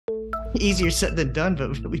easier said than done,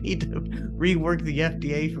 but we need to rework the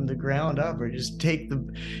FDA from the ground up, or just take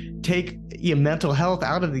mental health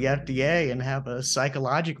out of the FDA and have a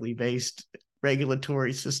psychologically based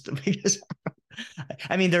regulatory system. Because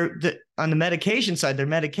I mean, on the medication side, they're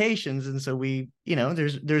medications, and so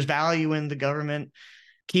there's value in the government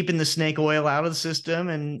keeping the snake oil out of the system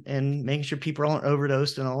and making sure people aren't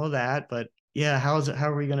overdosed and all of that. But yeah, how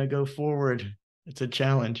are we going to go forward? It's a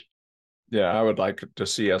challenge. Yeah, I would like to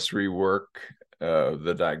see us rework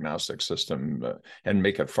the diagnostic system and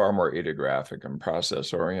make it far more idiographic and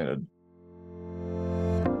process oriented.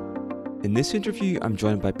 In this interview, I'm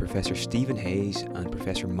joined by Professor Stephen Hayes and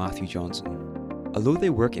Professor Matthew Johnson. Although they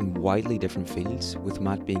work in widely different fields, with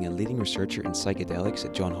Matt being a leading researcher in psychedelics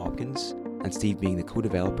at Johns Hopkins and Steve being the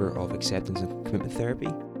co-developer of acceptance and commitment therapy,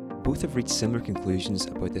 both have reached similar conclusions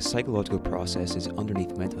about the psychological processes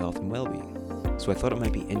underneath mental health and well-being. So I thought it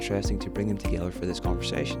might be interesting to bring them together for this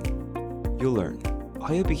conversation. You'll learn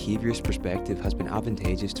how a behaviourist perspective has been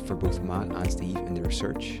advantageous for both Matt and Steve in their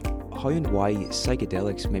research, how and why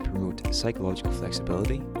psychedelics may promote psychological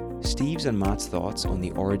flexibility, Steve's and Matt's thoughts on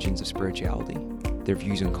the origins of spirituality, their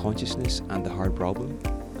views on consciousness and the hard problem,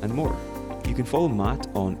 and more. You can follow Matt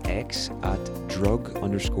on X at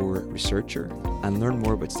drug_researcher and learn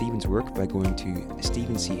more about Stephen's work by going to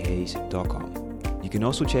stephenchayes.com. You can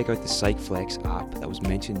also check out the PsychFlex app that was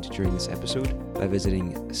mentioned during this episode by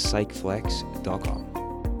visiting psychflex.com.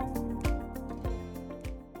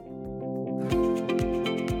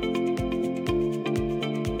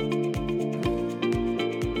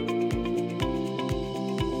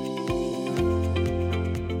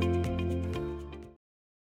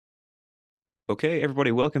 Okay,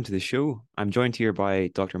 everybody, welcome to the show. I'm joined here by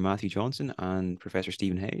Dr. Matthew Johnson and Professor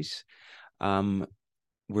Stephen Hayes.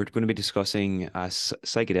 We're going to be discussing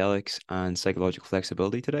psychedelics and psychological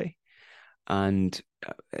flexibility today. And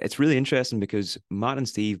it's really interesting because Matt and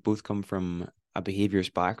Steve both come from a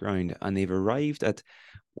behaviorist background, and they've arrived at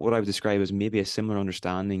what I would describe as maybe a similar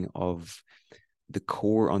understanding of the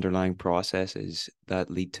core underlying processes that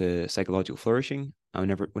lead to psychological flourishing.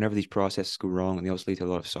 And whenever these processes go wrong, they also lead to a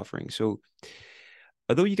lot of suffering. So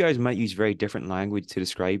although you guys might use very different language to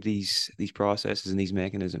describe these processes and these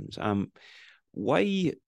mechanisms,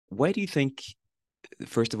 why do you think,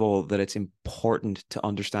 first of all, that it's important to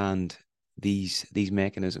understand these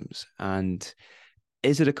mechanisms? And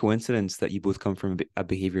is it a coincidence that you both come from a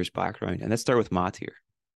behaviorist background? And let's start with Matt here.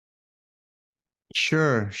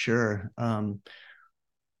 Sure.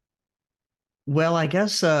 Well, I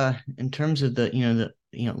guess in terms of the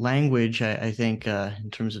language, I think in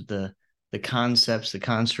terms of the concepts, the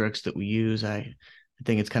constructs that we use, I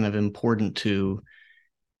think it's kind of important to.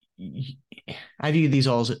 I view these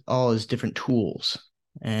all as different tools,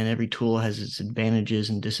 and every tool has its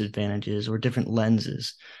advantages and disadvantages, or different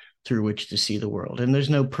lenses through which to see the world. And there's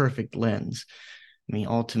no perfect lens. I mean,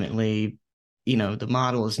 ultimately, the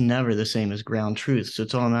model is never the same as ground truth. So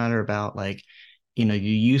it's all a matter about the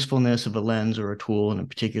usefulness of a lens or a tool in a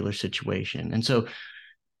particular situation. And so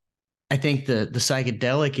I think the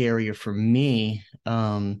psychedelic area for me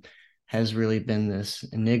has really been this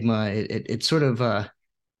enigma. It sort of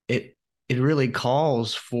it really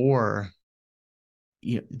calls for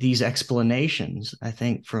these explanations, I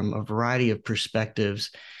think, from a variety of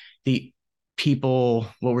perspectives. What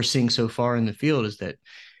we're seeing so far in the field is that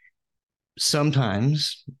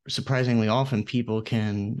sometimes, surprisingly often, people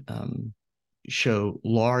can show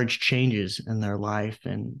large changes in their life,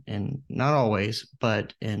 and not always,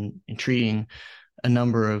 but in treating a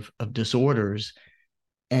number of disorders.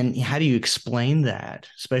 And how do you explain that?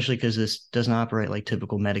 Especially because this doesn't operate like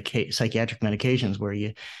typical psychiatric medications where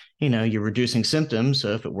you're reducing symptoms.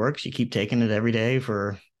 So if it works, you keep taking it every day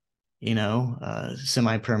for,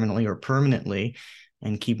 semi-permanently or permanently,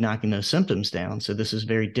 and keep knocking those symptoms down. So this is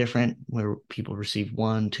very different, where people receive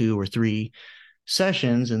 1, 2, or 3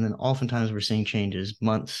 sessions, and then oftentimes we're seeing changes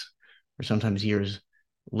months or sometimes years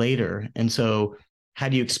later. And so how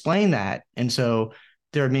do you explain that? And so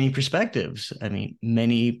there are many perspectives. I mean,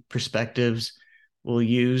 many perspectives will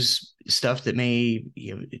use stuff that may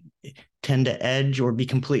tend to edge or be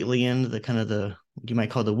completely in the kind of you might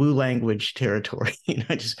call the woo language territory,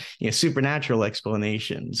 just supernatural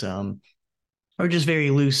explanations, or just very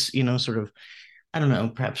loose, sort of, I don't know,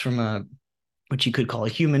 perhaps from what you could call a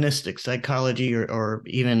humanistic psychology, or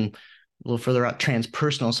even a little further out,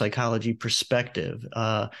 transpersonal psychology perspective.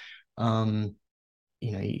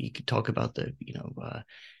 You could talk about the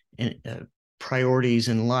priorities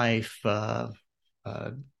in life, from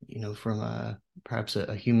perhaps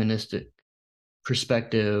a humanistic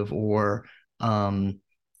perspective, or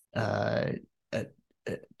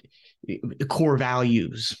core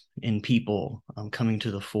values in people coming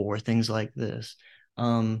to the fore, things like this.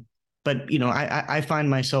 But I find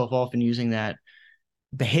myself often using that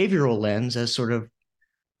behavioral lens as sort of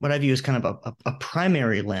what I view as kind of a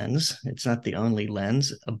primary lens. It's not the only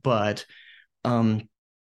lens, but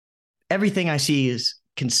everything I see is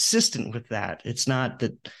consistent with that. It's not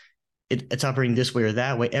that it's operating this way or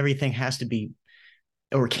that way. Everything has to be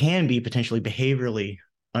or can be potentially behaviorally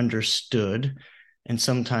understood. And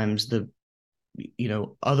sometimes the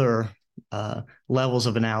other levels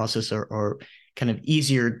of analysis are kind of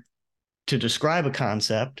easier to describe a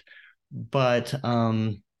concept. But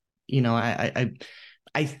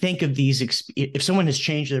I think of these, if someone has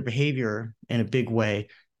changed their behavior in a big way,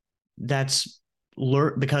 that's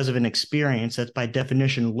because of an experience. That's by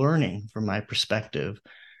definition learning, from my perspective.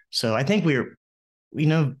 So I think we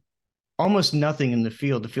know almost nothing in the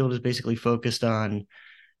field. The field is basically focused on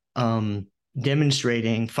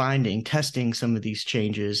demonstrating, finding, testing some of these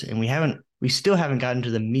changes, and we still haven't gotten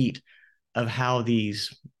to the meat of how this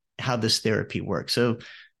therapy works. So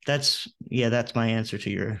that's my answer to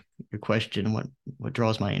your question. What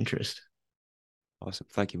draws my interest? Awesome,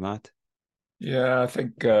 thank you, Matt. Yeah, I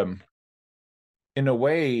think in a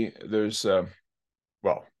way there's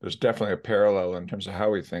definitely a parallel in terms of how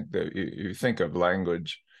we think. That you think of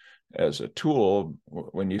language as a tool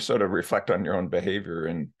when you sort of reflect on your own behavior,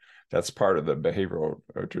 and that's part of the behavioral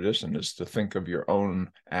tradition, is to think of your own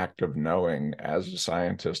act of knowing as a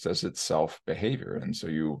scientist as itself behavior. And so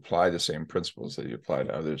you apply the same principles that you apply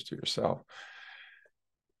to others to yourself.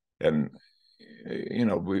 And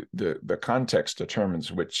the context determines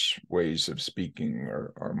which ways of speaking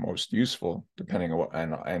are most useful, depending on what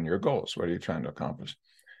and your goals. What are you trying to accomplish?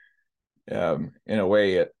 In a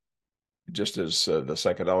way, just as the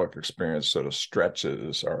psychedelic experience sort of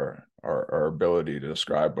stretches our ability to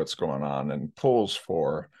describe what's going on and pulls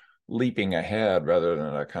for leaping ahead rather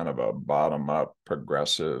than a kind of a bottom-up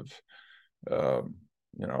progressive, kind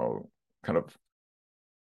of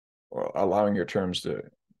allowing your terms to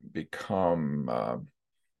become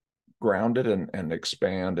grounded and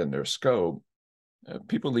expand in their scope.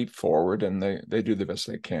 People leap forward and they do the best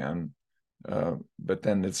they can, but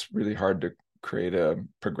then it's really hard to create a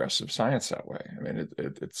progressive science that way. I mean,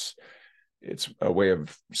 it's a way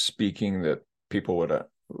of speaking that people would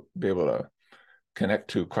be able to connect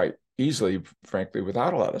to quite easily, frankly,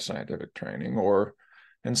 without a lot of scientific training, or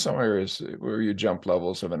in some areas where you jump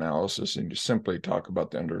levels of analysis and you simply talk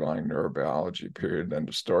about the underlying neurobiology, period, end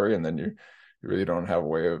of story, and then you really don't have a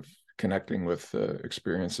way of connecting with the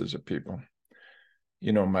experiences of people.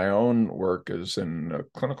 My own work is in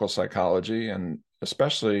clinical psychology, and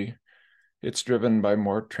especially it's driven by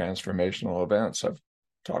more transformational events. I've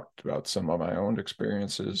talked about some of my own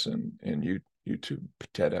experiences in YouTube,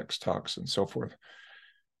 TEDx talks, and so forth.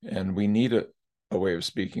 And we need a way of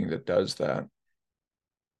speaking that does that.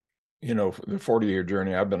 The 40-year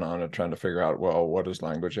journey I've been on of trying to figure out, well, what is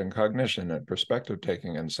language and cognition and perspective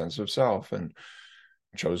taking and sense of self and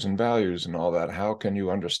chosen values and all that? How can you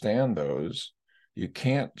understand those? You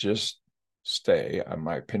can't just stay, in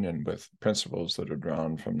my opinion, with principles that are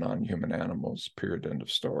drawn from non-human animals, period, end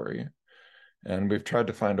of story. And we've tried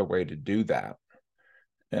to find a way to do that.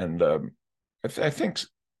 And I think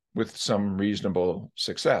with some reasonable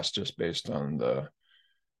success, just based on the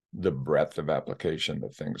breadth of application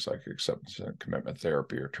of things like acceptance and commitment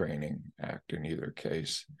therapy or training act in either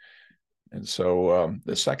case. And so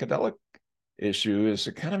the psychedelic issue is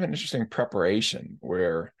a kind of an interesting preparation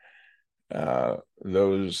where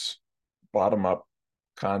those bottom-up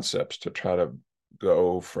concepts to try to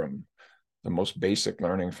go from the most basic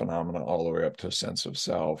learning phenomena all the way up to a sense of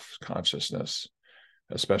self, consciousness,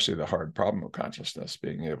 especially the hard problem of consciousness,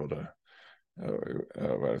 being able to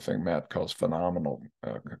what I think Matt calls phenomenal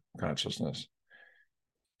consciousness,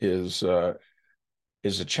 is a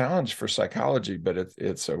challenge for psychology, but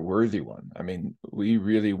it's a worthy one. I mean, we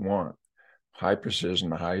really want high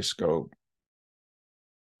precision, high scope,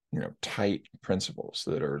 tight principles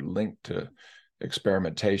that are linked to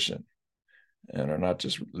experimentation and are not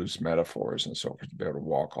just loose metaphors and so forth, to be able to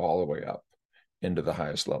walk all the way up into the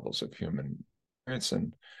highest levels of human experience.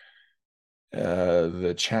 And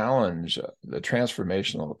the challenge, the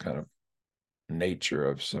transformational kind of nature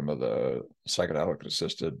of some of the psychedelic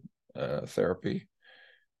assisted therapy,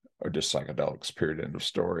 or just psychedelics, period, end of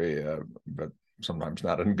story, but sometimes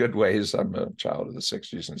not in good ways. I'm a child of the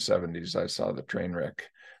 60s and 70s. I saw the train wreck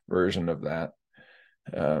version of that.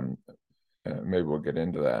 Maybe we'll get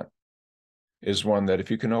into that. Is one that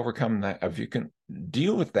if you can overcome that, if you can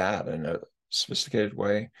deal with that in a sophisticated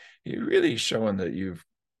way, you're really showing that you've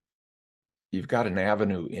you've got an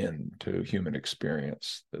avenue into human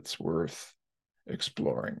experience that's worth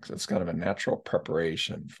exploring. It's kind of a natural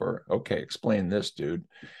preparation for, okay, explain this, dude.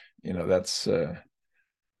 That's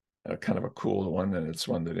kind of a cool one, and it's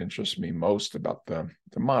one that interests me most about the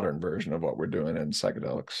modern version of what we're doing in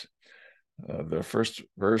psychedelics. The first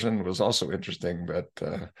version was also interesting, but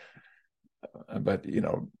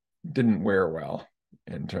didn't wear well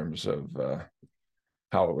in terms of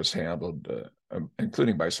how it was handled,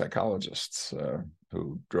 including by psychologists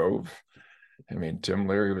who drove. I mean, Tim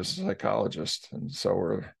Leary was a psychologist, and so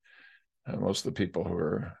were most of the people who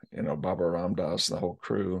were, Baba Ramdas, the whole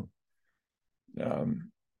crew.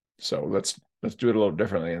 So let's do it a little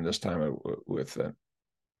differently, and this time with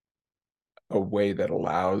a way that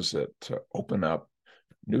allows it to open up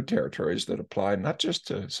new territories that apply not just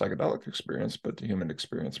to psychedelic experience, but to human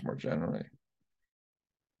experience more generally.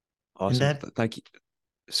 And Awesome. Thank you.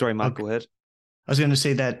 Sorry, Matt, go ahead. I was going to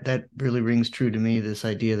say that really rings true to me, this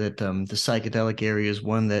idea that the psychedelic area is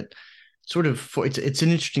one that sort of, it's an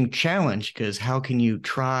interesting challenge, because how can you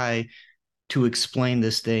try to explain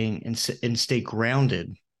this thing and stay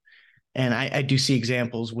grounded? And I do see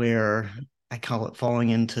examples where I call it falling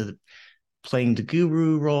into playing the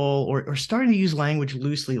guru role, or starting to use language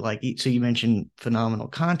loosely, like, so you mentioned phenomenal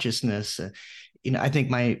consciousness. I think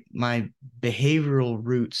my behavioral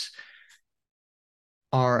roots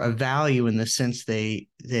are of value in the sense I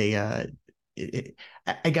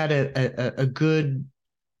got a good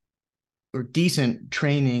or decent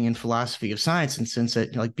training in philosophy of science, in the sense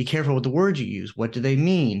that, like, be careful with the words you use. What do they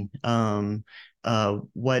mean?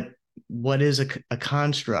 What is a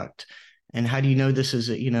construct, and how do you know this is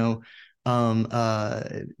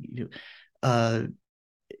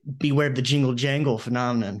beware of the jingle jangle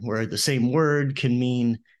phenomenon, where the same word can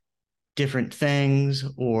mean different things,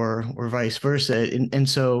 or vice versa. And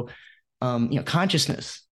so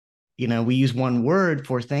consciousness, we use one word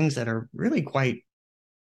for things that are really quite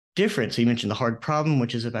different. So you mentioned the hard problem,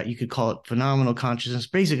 which is about, you could call it phenomenal consciousness.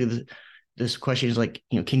 Basically, this question is like,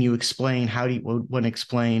 can you explain, how do you want to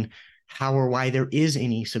explain how or why there is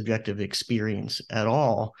any subjective experience at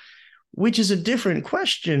all, which is a different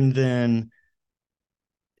question than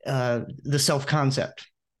the self-concept.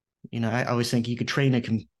 I always think you could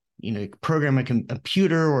train program a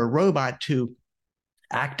computer or a robot to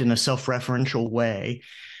act in a self-referential way.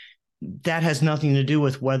 That has nothing to do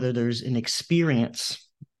with whether there's an experience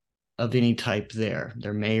of any type there.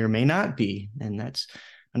 There may or may not be. And that's,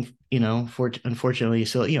 unfortunately,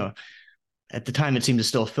 so, at the time, it seemed to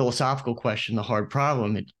still a philosophical question, the hard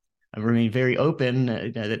problem. I remained very open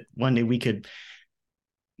that one day we could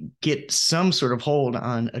get some sort of hold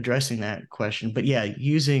on addressing that question. But yeah,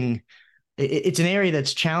 it's an area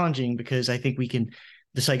that's challenging, because I think the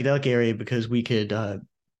psychedelic area, because we could,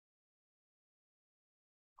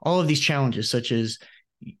 all of these challenges, such as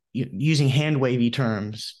using hand wavy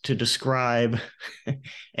terms to describe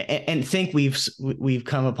and think we've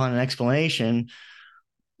come upon an explanation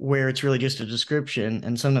where it's really just a description,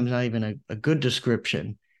 and sometimes not even a good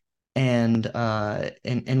description. And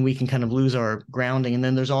we can kind of lose our grounding. And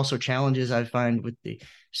then there's also challenges I find with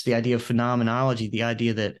just the idea of phenomenology, the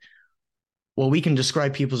idea that, well, we can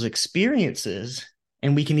describe people's experiences,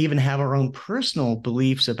 and we can even have our own personal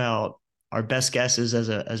beliefs about our best guesses as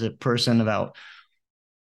a person about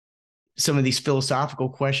some of these philosophical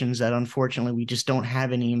questions that unfortunately we just don't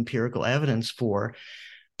have any empirical evidence for.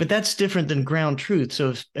 But that's different than ground truth.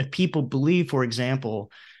 So if people believe, for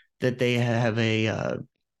example, that they have an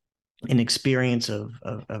experience of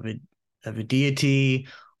a deity,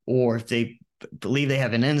 or if they believe they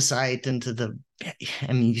have an insight into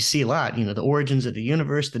you see a lot, the origins of the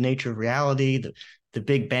universe, the nature of reality, the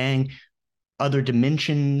Big Bang, other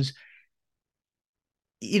dimensions.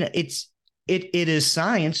 It is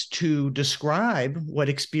science to describe what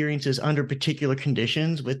experiences under particular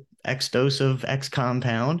conditions with X dose of X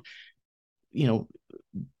compound,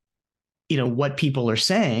 what people are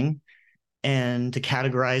saying, and to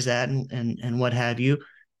categorize that and what have you.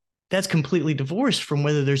 That's completely divorced from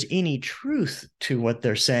whether there's any truth to what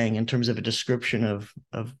they're saying in terms of a description of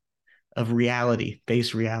reality,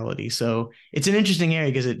 base reality. So it's an interesting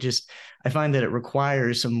area, because I find that it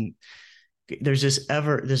requires there's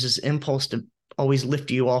this impulse to always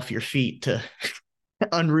lift you off your feet, to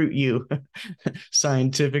unroot you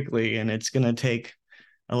scientifically. And it's going to take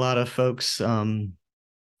a lot of folks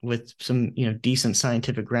with some, decent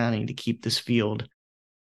scientific grounding to keep this field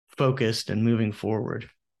focused and moving forward.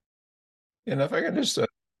 And if I can just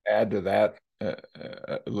add to that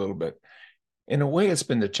a little bit, in a way, it's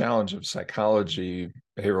been the challenge of psychology,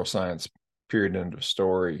 behavioral science, period, end of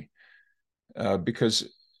story,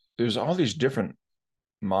 because there's all these different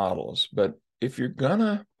models, but if you're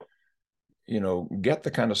gonna, get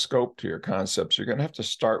the kind of scope to your concepts, you're gonna have to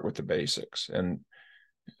start with the basics. And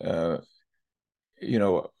the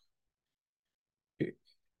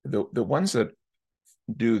ones that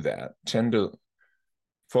do that tend to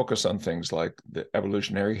focus on things like the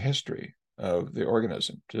evolutionary history of the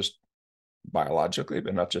organism, just biologically,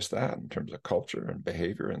 but not just that, in terms of culture and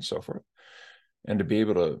behavior and so forth. And to be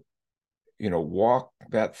able to, walk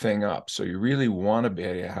that thing up. So you really want to be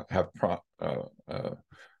able to have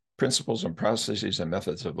principles and processes and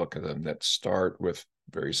methods of look at them that start with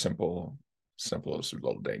very simple is a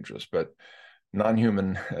little dangerous, but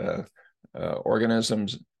non-human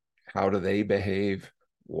organisms, how do they behave,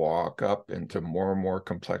 walk up into more and more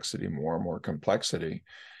complexity.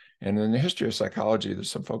 And in the history of psychology, there's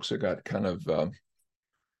some folks who got kind of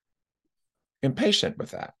impatient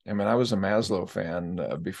with that. I mean, I was a Maslow fan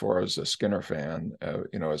before I was a Skinner fan,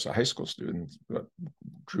 as a high school student. What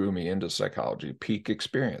drew me into psychology, peak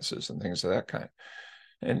experiences and things of that kind.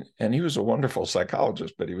 And he was a wonderful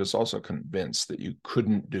psychologist, but he was also convinced that you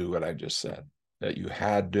couldn't do what I just said, that you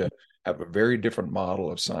had to have a very different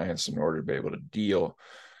model of science in order to be able to deal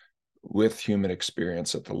with human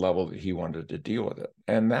experience at the level that he wanted to deal with it.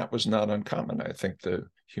 And that was not uncommon. I think the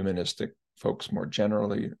humanistic folks more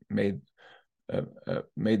generally made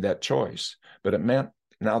that choice, but it meant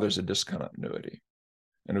now there's a discontinuity.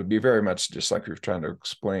 And it would be very much just like you're trying to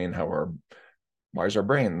explain why is our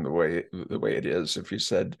brain the way it is. If you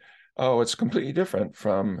said, oh, it's completely different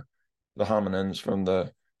from the hominins, and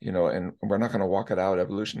we're not going to walk it out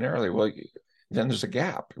evolutionarily. Well, then there's a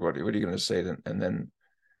gap. What are you going to say? And then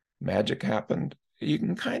magic happened. You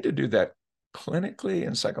can kind of do that clinically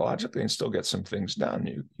and psychologically and still get some things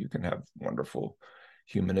done. You can have wonderful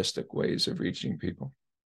humanistic ways of reaching people.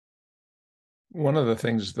 One of the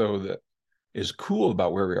things, though, that is cool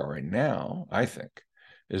about where we are right now, I think,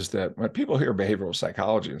 is that when people hear behavioral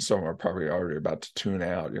psychology, and some are probably already about to tune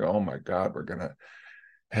out, oh my God, we're gonna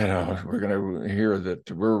hear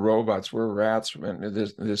that we're robots, we're rats, and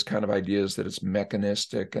this kind of ideas that it's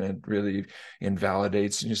mechanistic and it really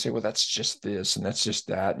invalidates. And you say, well, that's just this and that's just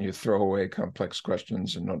that, and you throw away complex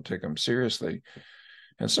questions and don't take them seriously.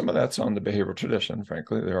 And some of that's on the behavioral tradition.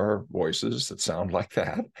 Frankly, there are voices that sound like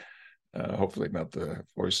that. Hopefully not the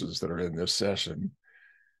voices that are in this session.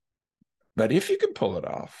 But if you can pull it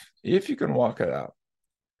off, if you can walk it out,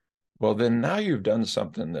 well, then now you've done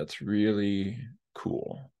something that's really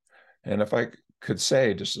cool. And if I could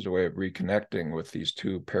say, just as a way of reconnecting with these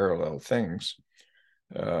two parallel things,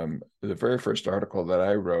 the very first article that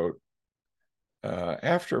I wrote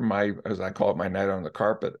after as I call it, my night on the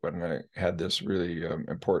carpet, when I had this really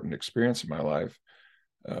important experience in my life,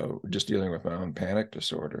 just dealing with my own panic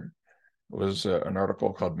disorder, was an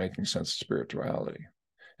article called Making Sense of Spirituality.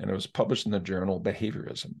 And it was published in the journal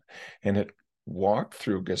Behaviorism. And it walked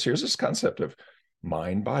through, because here's this concept of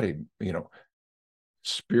mind, body,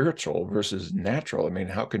 spiritual versus natural. I mean,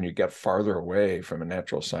 how can you get farther away from a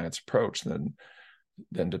natural science approach than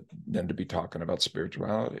to be talking about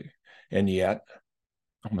spirituality? And yet,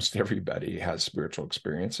 almost everybody has spiritual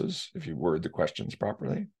experiences if you word the questions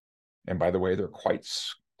properly. And by the way, they're quite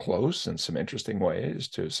close in some interesting ways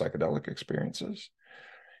to psychedelic experiences.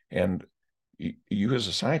 And you as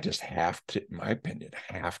a scientist have to, in my opinion,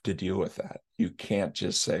 have to deal with that. You can't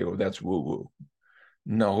just say, oh, that's woo-woo.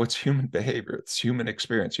 No, it's human behavior. It's human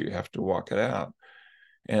experience. You have to walk it out.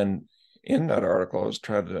 And in that article, I was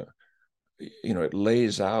trying to, it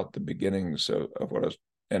lays out the beginnings of what I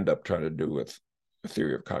end up trying to do with the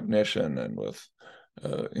theory of cognition and with,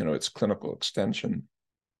 its clinical extension.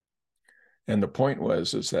 And the point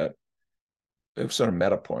is that it was sort of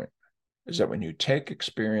meta point, is that when you take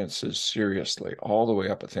experiences seriously, all the way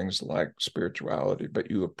up at things like spirituality, but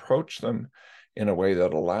you approach them in a way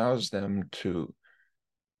that allows them to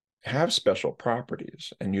have special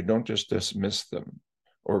properties, and you don't just dismiss them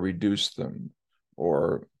or reduce them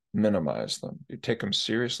or minimize them. You take them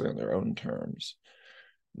seriously on their own terms.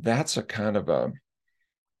 That's a kind of a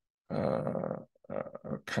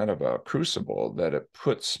crucible that it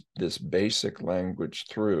puts this basic language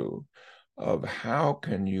through of how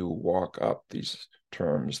can you walk up these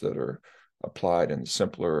terms that are applied in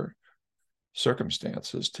simpler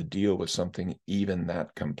circumstances to deal with something even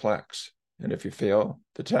that complex. And if you fail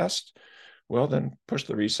the test, well, then push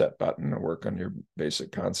the reset button and work on your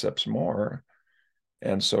basic concepts more.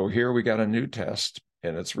 And so here we got a new test,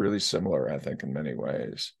 and it's really similar, I think, in many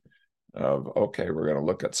ways, of, okay, we're going to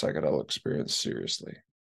look at psychedelic experience seriously,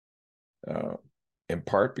 in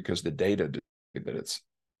part because the data that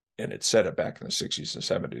it said it back in the 60s and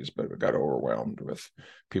 70s, but it got overwhelmed with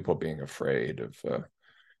people being afraid of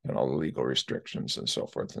and all the legal restrictions and so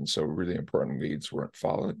forth. And so really important leads weren't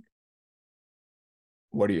followed.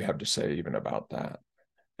 What do you have to say even about that?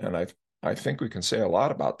 And I think we can say a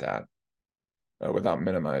lot about that without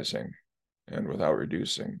minimizing and without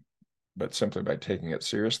reducing, but simply by taking it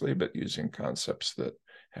seriously, but using concepts that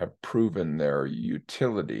have proven their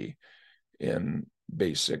utility in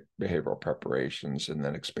basic behavioral preparations and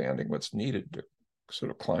then expanding what's needed to sort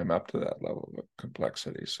of climb up to that level of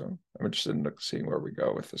complexity. So I'm interested in seeing where we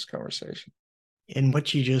go with this conversation. And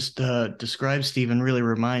what you just described, Stephen, really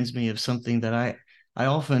reminds me of something that I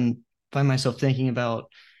often find myself thinking about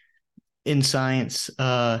in science,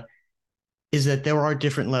 is that there are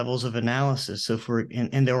different levels of analysis. So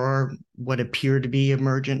and there are what appear to be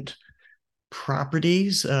emergent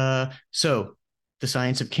properties. So the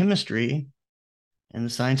science of chemistry and the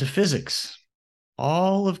science of physics.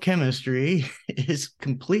 All of chemistry is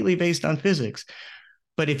completely based on physics.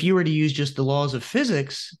 But if you were to use just the laws of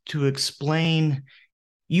physics to explain,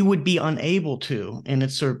 you would be unable to. And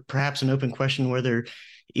it's sort of perhaps an open question whether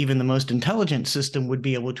even the most intelligent system would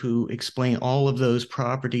be able to explain all of those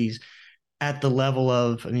properties at the level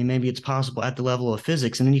of, I mean, maybe it's possible at the level of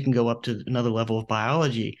physics, and then you can go up to another level of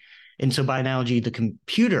biology. And so by analogy, the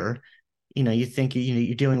computer, you think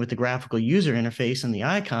you're dealing with the graphical user interface and the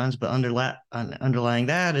icons, but underlying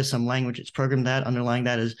that is some language it's programmed that. Underlying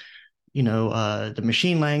that is, the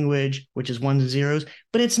machine language, which is ones and zeros,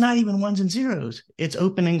 but it's not even ones and zeros. It's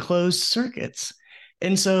open and closed circuits.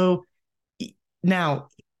 And so now,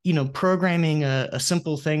 programming a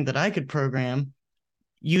simple thing that I could program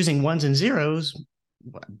using ones and zeros,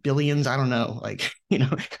 billions, I don't know, like,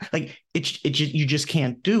 like you just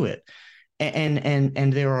can't do it.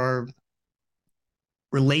 And there are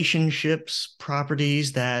relationships,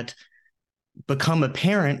 properties that become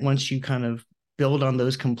apparent once you kind of build on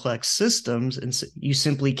those complex systems, and so you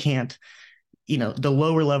simply can't, the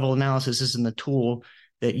lower level analysis isn't the tool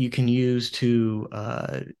that you can use to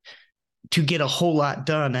get a whole lot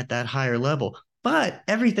done at that higher level. But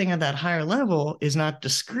everything at that higher level is not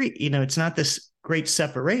discrete. It's not this great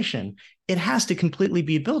separation. It has to completely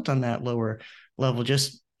be built on that lower level.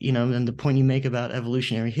 Just, and the point you make about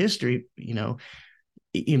evolutionary history,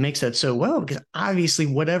 it makes that so well, because obviously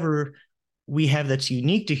whatever we have that's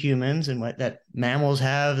unique to humans and what that mammals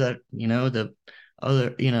have that, the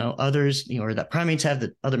other, others, or that primates have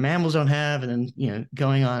that other mammals don't have, and then,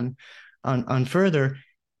 going on further,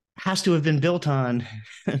 has to have been built on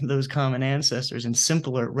those common ancestors and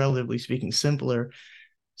simpler, relatively speaking, simpler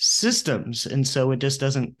systems. And so it just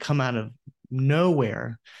doesn't come out of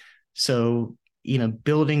nowhere. So,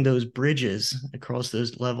 building those bridges across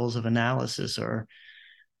those levels of analysis or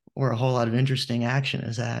a whole lot of interesting action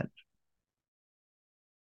is that.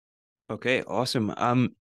 Okay, awesome.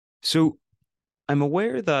 So I'm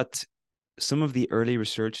aware that some of the early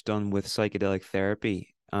research done with psychedelic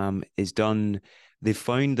therapy is done. They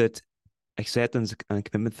found that acceptance and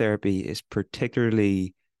commitment therapy is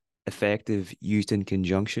particularly effective used in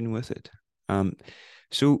conjunction with it.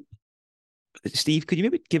 So, Steve, could you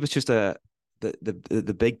maybe give us just the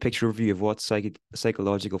big picture overview of what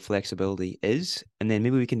psychological flexibility is, and then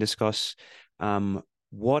maybe we can discuss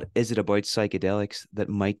what is it about psychedelics that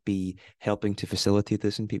might be helping to facilitate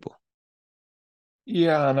this in people?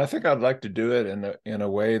 Yeah, and I think I'd like to do it in a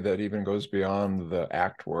way that even goes beyond the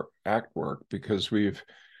act work, because we've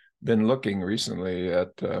been looking recently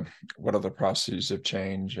at what are the processes of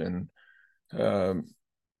change in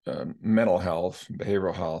mental health,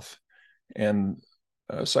 behavioral health, and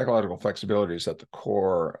psychological flexibility is at the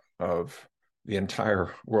core of the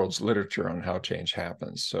entire world's literature on how change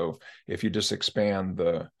happens. So if you just expand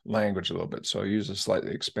the language a little bit, so I use a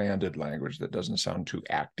slightly expanded language that doesn't sound too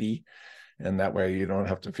acty, and that way you don't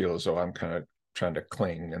have to feel as though I'm kind of trying to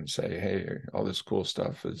cling and say, hey, all this cool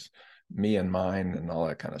stuff is me and mine and all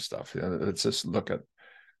that kind of stuff. Let's just look at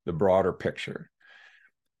the broader picture.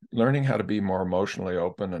 Learning how to be more emotionally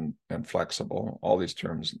open and flexible. All these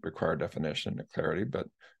terms require definition and clarity, but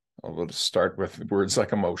we'll just start with words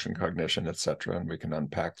like emotion, cognition, etc., and we can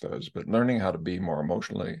unpack those. But learning how to be more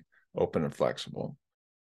emotionally open and flexible,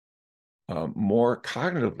 more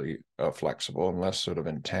cognitively flexible and less sort of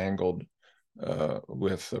entangled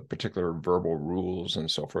with particular verbal rules and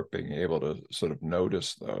so forth, being able to sort of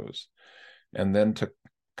notice those, and then to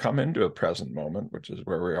come into a present moment, which is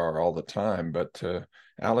where we are all the time, but to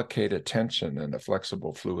allocate attention in a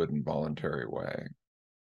flexible, fluid, and voluntary way.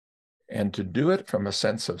 And to do it from a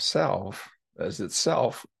sense of self as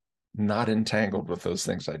itself not entangled with those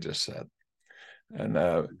things I just said. And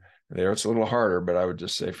there it's a little harder, but I would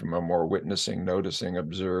just say from a more witnessing, noticing,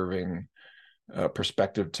 observing,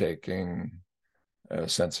 perspective taking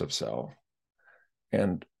sense of self.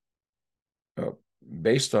 And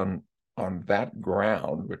based on that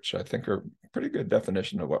ground, which I think are a pretty good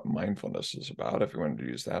definition of what mindfulness is about, if you want to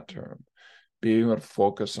use that term, being able to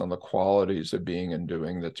focus on the qualities of being and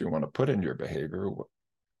doing that you want to put in your behavior.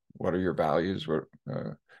 What are your values?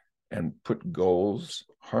 And put goals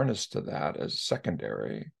harnessed to that as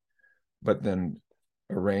secondary, but then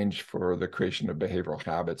arrange for the creation of behavioral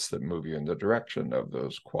habits that move you in the direction of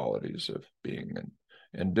those qualities of being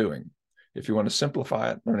and doing. If you want to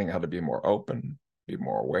simplify it, learning how to be more open, be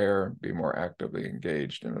more aware, be more actively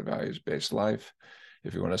engaged in a values-based life.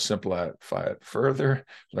 If you want to simplify it further,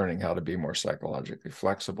 learning how to be more psychologically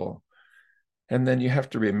flexible. And then you have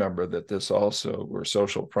to remember that this also, we're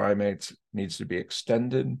social primates, needs to be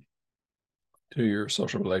extended to your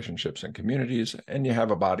social relationships and communities, and you have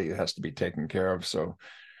a body that has to be taken care of. So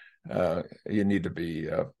you need to be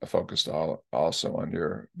focused also on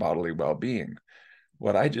your bodily well-being.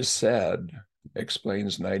 What I just said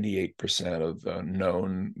explains 98% of the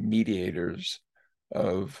known mediators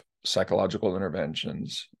of psychological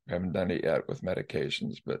interventions. We haven't done it yet with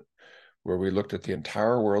medications, but where we looked at the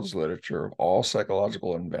entire world's literature of all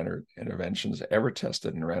psychological interventions ever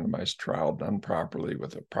tested in a randomized trial done properly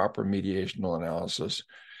with a proper mediational analysis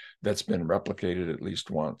that's been replicated at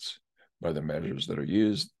least once by the measures that are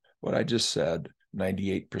used. What I just said,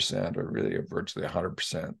 98% or really virtually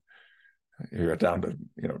 100%, you're down to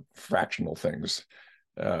fractional things,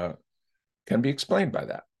 can be explained by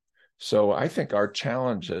that. So I think our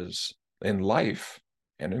challenges in life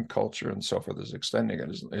and in culture and so forth is extending it,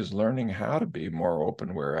 is learning how to be more open,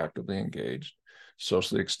 aware, actively engaged,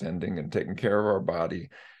 socially extending and taking care of our body,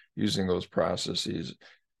 using those processes,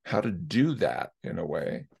 how to do that in a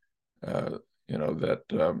way,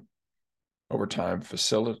 that over time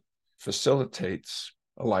facilitates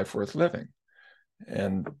a life worth living.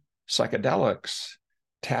 And psychedelics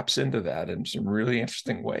taps into that in some really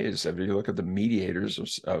interesting ways. If you look at the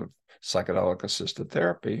mediators of psychedelic assisted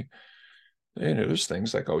therapy, there's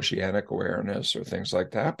things like oceanic awareness or things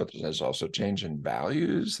like that, but there's also change in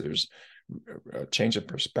values. There's a change in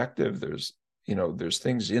perspective. There's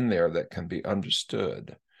things in there that can be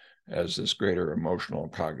understood as this greater emotional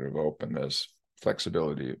and cognitive openness,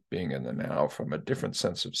 flexibility of being in the now from a different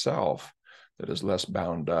sense of self that is less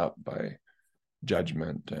bound up by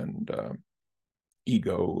judgment and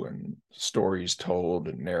ego and stories told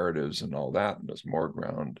and narratives and all that, and is more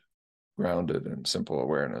grounded in simple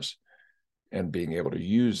awareness, and being able to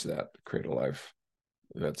use that to create a life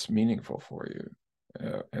that's meaningful for you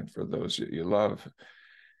and for those that you love.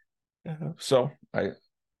 So I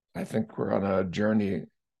think we're on a journey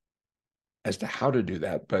as to how to do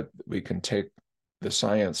that, but we can take the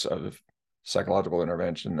science of psychological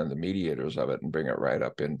intervention and the mediators of it and bring it right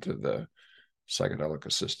up into the psychedelic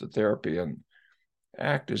assisted therapy and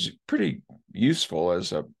act as pretty useful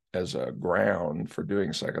as a ground for doing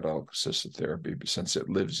psychedelic assisted therapy, since it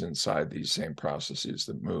lives inside these same processes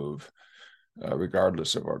that move,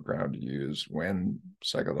 regardless of what ground you use. When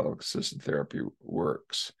psychedelic assisted therapy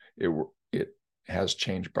works, it has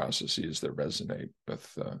change processes that resonate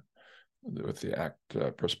with the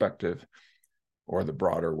ACT perspective, or the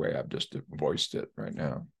broader way I've just voiced it right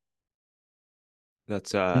now.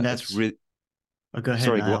 That's really. Oh, go ahead,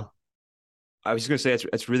 Sorry, Niall. I was just going to say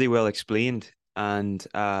it's really well explained, and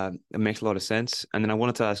it makes a lot of sense. And then I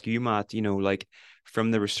wanted to ask you, Matt, like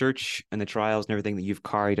from the research and the trials and everything that you've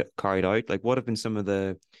carried out, like what have been some of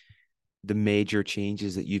the major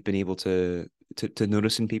changes that you've been able to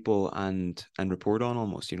notice in people and report on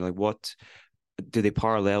almost? Like what do they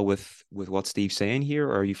parallel with what Steve's saying here,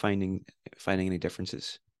 or are you finding any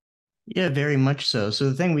differences? Yeah, very much so. So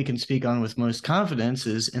the thing we can speak on with most confidence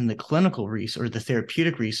is in the clinical research or the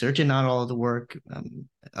therapeutic research, and not all of the work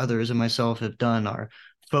others and myself have done are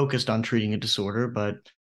focused on treating a disorder, but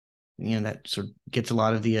that sort of gets a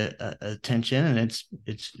lot of the attention, and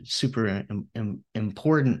it's super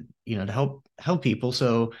important, to help people.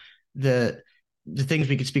 So the things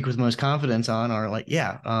we could speak with most confidence on are like,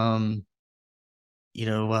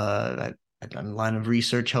 I've done a line of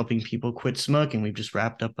research helping people quit smoking. We've just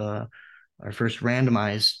wrapped up our first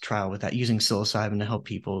randomized trial with that, using psilocybin to help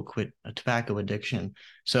people quit a tobacco addiction.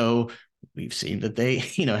 So we've seen that they,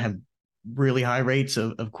 have really high rates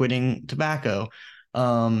of quitting tobacco.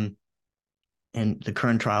 And the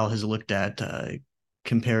current trial has looked at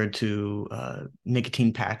compared to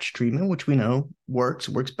nicotine patch treatment, which we know works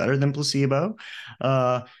better than placebo.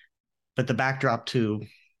 But the backdrop to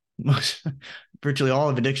virtually all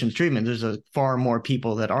of addictions treatment, there's far more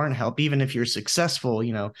people that aren't helped. Even if you're successful,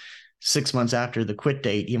 6 months after the quit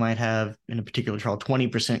date, you might have in a particular trial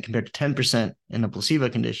 20% compared to 10% in a placebo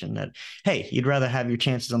condition. That, hey, you'd rather have your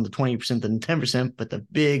chances on the 20% than 10%, but the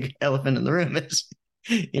big elephant in the room is,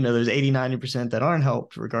 there's 80-90% that aren't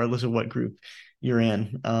helped regardless of what group you're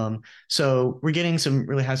in. So we're getting some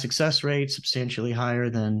really high success rates, substantially higher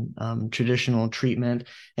than traditional treatment.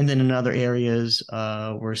 And then in other areas,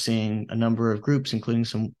 we're seeing a number of groups, including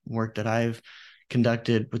some work that I've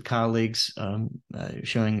conducted with colleagues,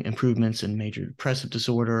 showing improvements in major depressive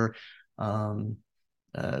disorder, 3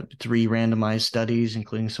 randomized studies,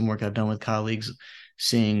 including some work I've done with colleagues,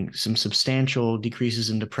 seeing some substantial decreases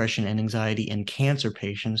in depression and anxiety in cancer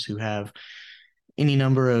patients who have any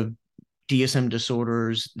number of DSM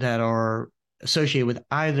disorders that are associated with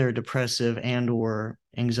either depressive and or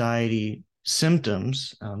anxiety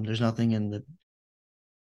symptoms. There's nothing in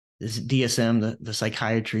this DSM, the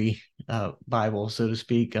psychiatry Bible, so to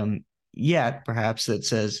speak, yet perhaps that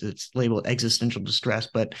says it's labeled existential distress,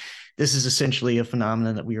 but this is essentially a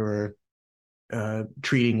phenomenon that we were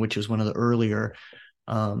treating, which was one of the earlier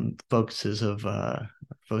focuses of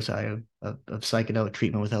foci of psychedelic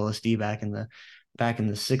treatment with LSD back in the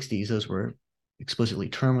 60s. Those were explicitly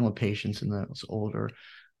terminal patients in those older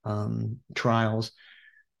trials.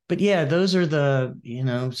 But yeah, those are the,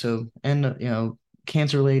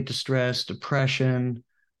 cancer-related distress, depression,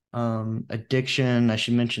 addiction. I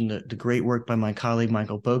should mention the great work by my colleague,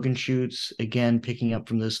 Michael Bogenschutz, again, picking up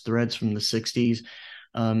from those threads from the 60s,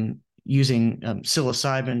 using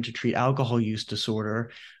psilocybin to treat alcohol use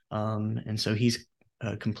disorder. And so he's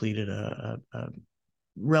completed a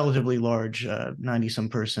relatively large 90-some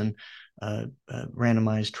person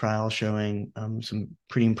randomized trial showing some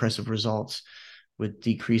pretty impressive results with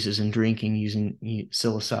decreases in drinking using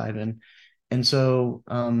psilocybin. And so,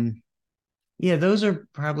 those are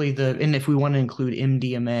probably and if we want to include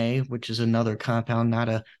MDMA, which is another compound,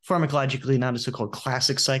 pharmacologically, not a so-called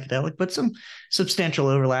classic psychedelic, but some substantial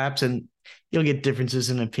overlaps, and you'll get differences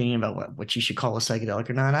in opinion about what you should call a psychedelic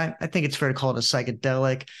or not. I think it's fair to call it a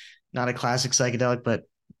psychedelic, not a classic psychedelic, but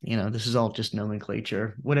this is all just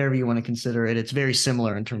nomenclature, whatever you want to consider it. It's very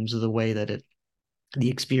similar in terms of the way that the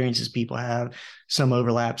experiences people have, some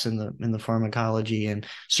overlaps in the pharmacology, and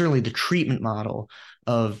certainly the treatment model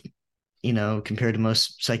of, compared to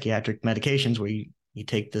most psychiatric medications where you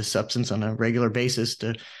take the substance on a regular basis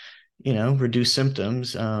to, reduce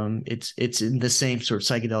symptoms. It's in the same sort of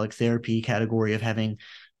psychedelic therapy category of having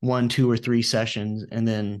 1, 2, or 3 sessions and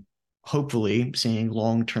then hopefully seeing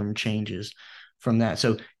long-term changes from that.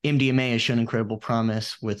 So MDMA has shown incredible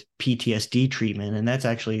promise with PTSD treatment, and that's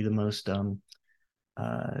actually the most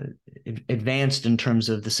advanced in terms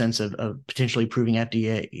of the sense of potentially gaining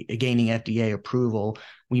FDA approval.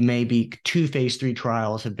 We may be 2 phase 3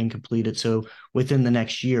 trials have been completed. So within the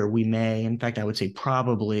next year, we may, in fact, I would say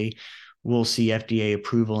probably we'll see FDA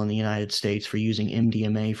approval in the United States for using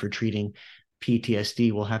MDMA for treating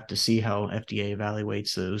PTSD. We'll have to see how FDA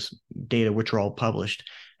evaluates those data, which are all published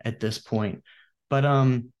at this point. But,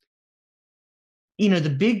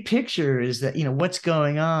 the big picture is that, what's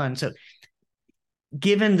going on. So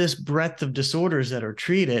given this breadth of disorders that are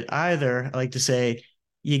treated, either, I like to say,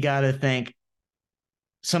 you got to think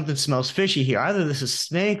something smells fishy here. Either this is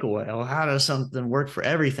snake oil. How does something work for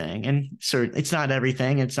everything? And certainly it's not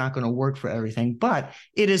everything. It's not going to work for everything, but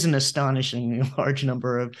it is an astonishingly large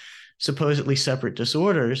number of supposedly separate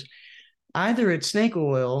disorders. Either it's snake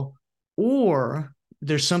oil or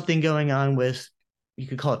there's something going on with, you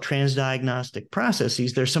could call it transdiagnostic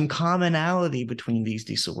processes. There's some commonality between these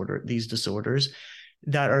disorders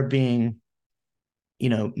that are being,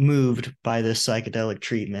 moved by this psychedelic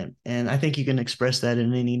treatment. And I think you can express that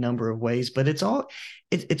in any number of ways, but it's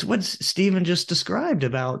what Stephen just described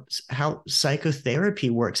about how psychotherapy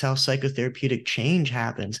works, how psychotherapeutic change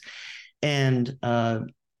happens. And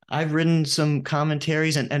I've written some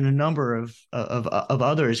commentaries, and a number of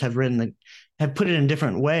others have put it in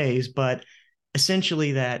different ways, but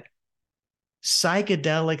essentially that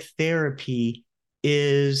psychedelic therapy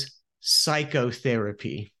is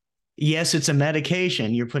psychotherapy. Yes, it's a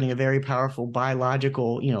medication. You're putting a very powerful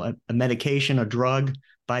biological, a medication, a drug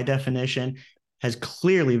by definition, has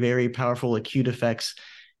clearly very powerful acute effects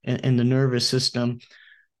in the nervous system.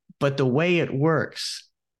 But the way it works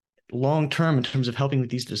long-term in terms of helping with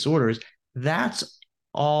these disorders, that's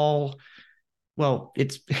all, well,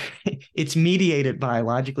 it's mediated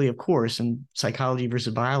biologically, of course, and psychology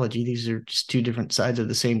versus biology. These are just 2 different sides of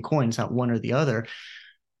the same coin. It's not one or the other.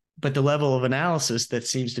 But the level of analysis that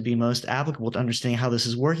seems to be most applicable to understanding how this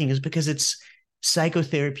is working is because it's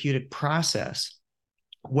psychotherapeutic process,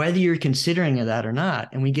 whether you're considering that or not.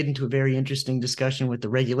 And we get into a very interesting discussion with the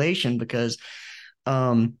regulation, because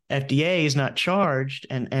FDA is not charged,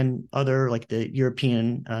 and other like the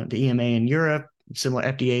European, the EMA in Europe, similar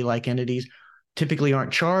FDA-like entities, typically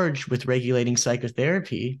aren't charged with regulating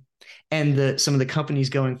psychotherapy. And some of the companies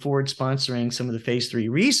going forward sponsoring some of the phase 3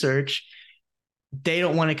 research, they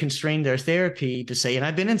don't want to constrain their therapy to say, and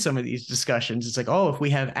I've been in some of these discussions, it's like, oh, if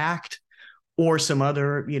we have ACT or some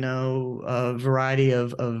other, variety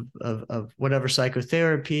of whatever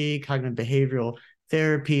psychotherapy, cognitive behavioral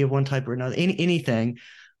therapy of one type or another, anything,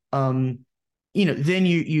 then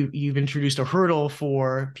you've introduced a hurdle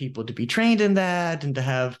for people to be trained in that and to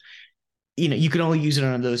have, you can only use it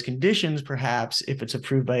under those conditions, perhaps, if it's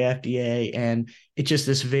approved by FDA. And it's just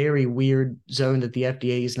this very weird zone that the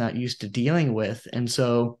FDA is not used to dealing with. And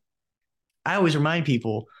so I always remind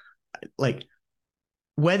people, like,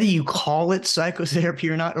 whether you call it psychotherapy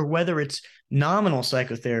or not, or whether it's nominal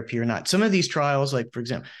psychotherapy or not, some of these trials, like, for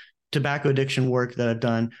example, tobacco addiction work that I've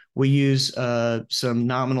done, we use some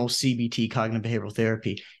nominal CBT, cognitive behavioral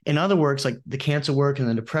therapy. In other works, like the cancer work and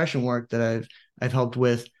the depression work that I've helped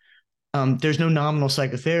with, there's no nominal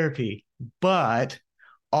psychotherapy, but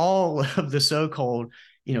all of the so-called,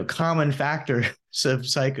 common factors of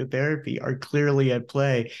psychotherapy are clearly at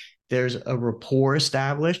play. There's a rapport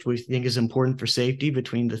established, which we think is important for safety,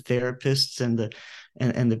 between the therapists and the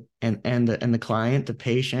client, the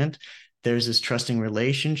patient. There's this trusting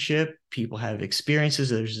relationship. People have experiences.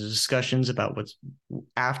 There's discussions about what's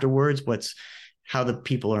afterwards, how the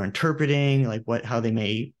people are interpreting, like how they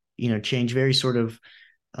may, change, very sort of,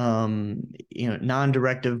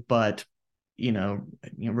 non-directive, but,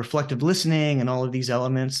 reflective listening and all of these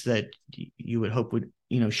elements that you would hope would,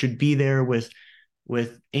 should be there with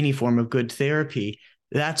any form of good therapy.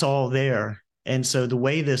 That's all there. And so the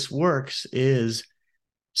way this works is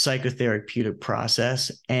psychotherapeutic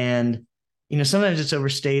process. And, sometimes it's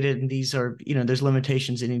overstated, and these are, there's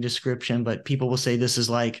limitations in any description, but people will say this is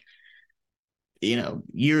like,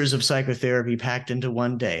 years of psychotherapy packed into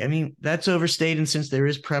one day. I mean, that's overstated, since there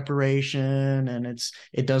is preparation and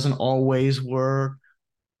it doesn't always work,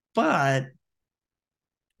 but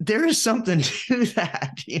there is something to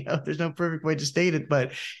that. There's no perfect way to state it,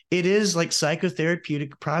 but it is like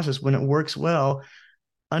psychotherapeutic process when it works well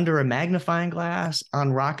under a magnifying glass,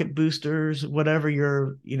 on rocket boosters, whatever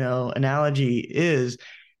your, analogy is.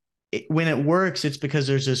 When it works, it's because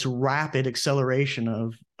there's this rapid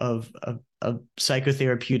acceleration of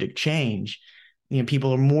psychotherapeutic change.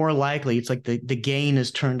 People are more likely, it's like the gain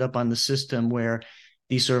is turned up on the system, where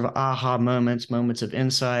these sort of aha moments of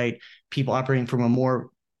insight, people operating from a more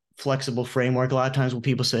flexible framework. A lot of times when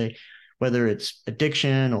people say, whether it's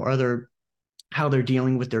addiction or how they're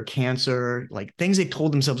dealing with their cancer, like things they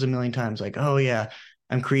told themselves a million times, like, oh yeah,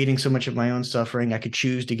 I'm creating so much of my own suffering. I could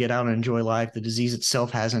choose to get out and enjoy life. The disease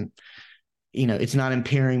itself hasn't, it's not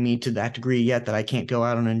impairing me to that degree yet that I can't go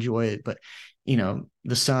out and enjoy it. But,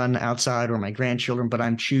 the sun outside or my grandchildren, but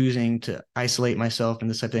I'm choosing to isolate myself and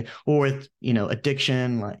this type of thing. Or with,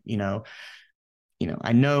 addiction, like, I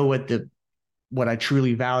know what I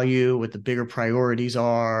truly value, what the bigger priorities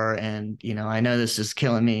are. And, I know this is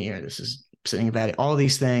killing me, or this is sitting about it, all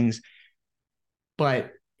these things. But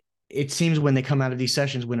it seems when they come out of these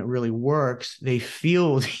sessions, when it really works, they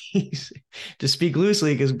feel these, to speak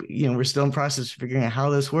loosely, because, we're still in process of figuring out how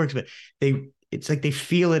this works, but it's like they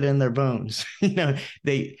feel it in their bones.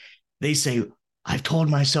 They say, I've told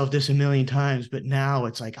myself this a million times, but now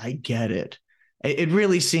it's like, I get it. It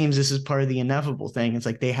really seems this is part of the ineffable thing. It's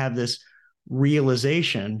like they have this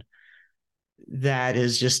realization that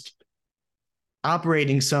is just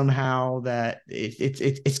operating somehow, that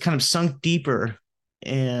it's kind of sunk deeper,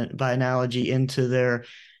 and by analogy, into the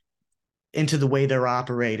way they're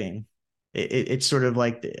operating. It's sort of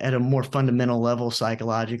like at a more fundamental level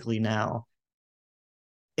psychologically now.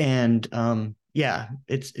 And yeah,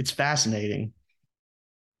 it's fascinating.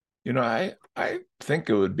 I think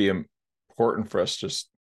it would be important for us, just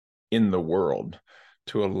in the world,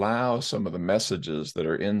 to allow some of the messages that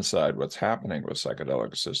are inside what's happening with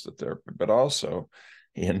psychedelic assisted therapy, but also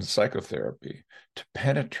in psychotherapy, to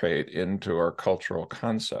penetrate into our cultural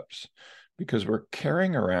concepts, because we're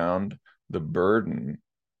carrying around the burden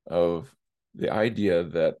of the idea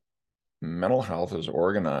that mental health is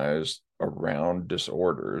organized around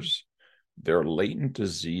disorders. They're latent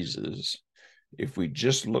diseases. If we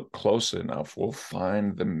just look close enough, we'll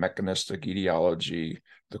find the mechanistic etiology,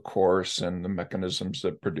 the course, and the mechanisms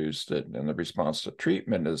that produced it, and the response to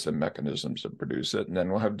treatment is the mechanisms that produce it, and then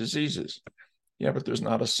we'll have diseases. Yeah, but there's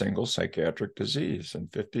not a single psychiatric disease in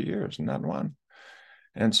 50 years, not one.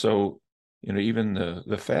 And so, even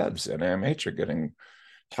the feds and NIMH are getting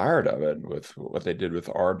tired of it with what they did with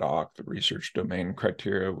RDoC, the research domain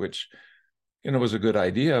criteria, which it was a good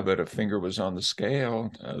idea, but a finger was on the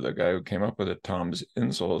scale. The guy who came up with it, Tom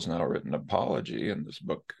Insel, has now written an apology in this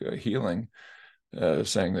book, Healing,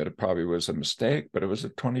 saying that it probably was a mistake, but it was a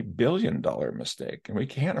 $20 billion mistake. And we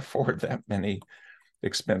can't afford that many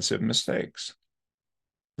expensive mistakes.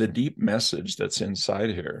 The deep message that's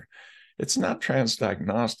inside here, it's not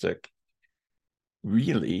transdiagnostic,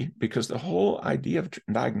 really, because the whole idea of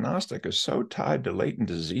diagnostic is so tied to latent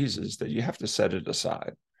diseases that you have to set it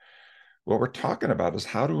aside. What we're talking about is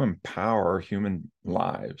how to empower human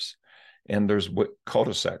lives. And there's what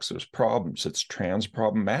cul-de-sacs, there's problems. It's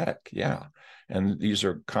trans-problematic, yeah. And these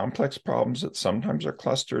are complex problems that sometimes are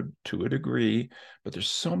clustered to a degree, but there's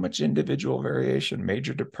so much individual variation.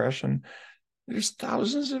 Major depression, there's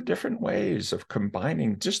thousands of different ways of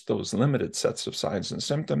combining just those limited sets of signs and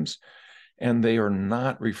symptoms, and they are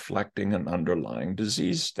not reflecting an underlying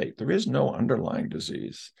disease state. There is no underlying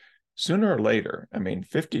disease. Sooner or later,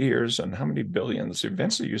 50 years and how many billions,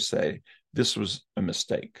 eventually you say, this was a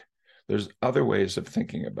mistake. There's other ways of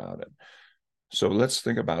thinking about it. So let's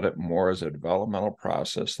think about it more as a developmental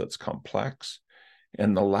process that's complex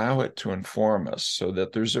and allow it to inform us so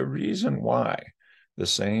that there's a reason why the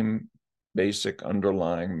same basic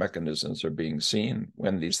underlying mechanisms are being seen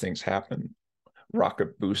when these things happen.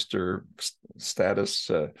 Rocket booster status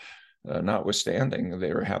notwithstanding, they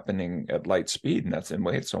are happening at light speed, and that's in a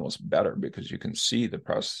way it's almost better because you can see the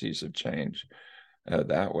processes of change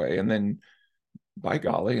that way. And then, by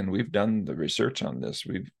golly, and we've done the research on this,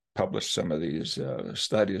 we've published some of these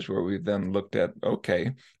studies where we've then looked at,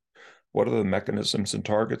 okay, what are the mechanisms and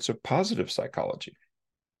targets of positive psychology?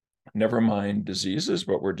 Never mind diseases,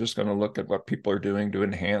 but we're just going to look at what people are doing to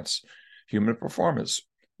enhance human performance.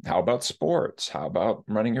 How about sports? How about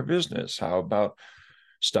running your business? How about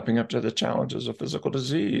stepping up to the challenges of physical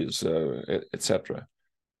disease, etc.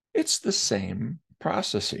 It's the same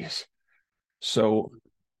processes. So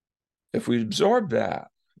if we absorb that,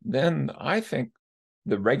 then I think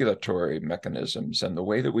the regulatory mechanisms and the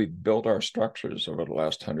way that we've built our structures over the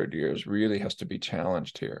last 100 years really has to be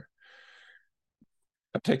challenged here.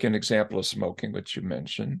 I'll take an example of smoking, which you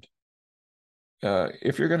mentioned.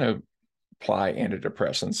 If you're going to apply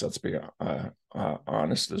antidepressants, let's be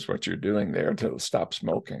honest, is what you're doing there to stop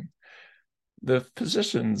smoking. The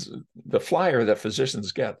flyer that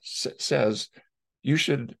physicians get says you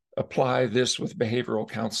should apply this with behavioral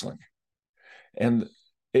counseling. And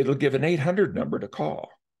it'll give an 800 number to call.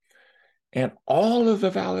 And all of the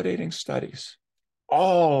validating studies,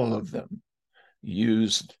 all of them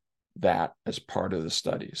used that as part of the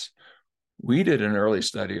studies. We did an early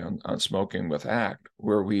study on smoking with ACT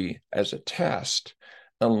where we, as a test,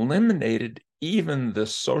 eliminated even the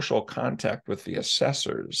social contact with the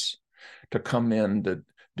assessors to come in to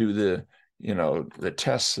do the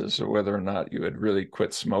tests as to whether or not you had really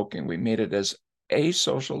quit smoking. We made it as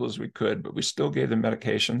asocial as we could, but we still gave them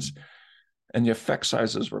medications, and the effect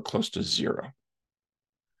sizes were close to zero.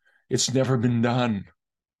 It's never been done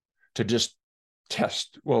to just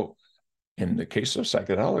test. Well, in the case of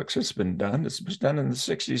psychedelics, it's been done. It was done in the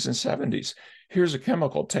 60s and 70s. Here's a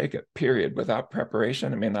chemical, take it, period, without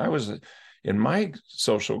preparation. I was in my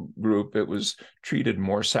social group, it was treated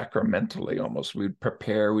more sacramentally almost. We'd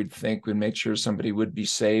prepare, we'd think, we'd make sure somebody would be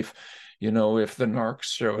safe. If the narcs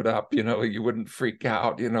showed up, you wouldn't freak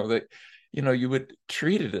out, you would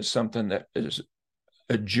treat it as something that is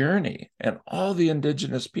a journey. And all the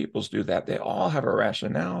indigenous peoples do that. They all have a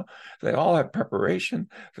rationale. They all have preparation.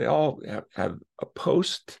 They all have a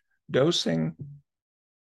post-dosing.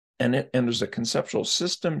 And there's a conceptual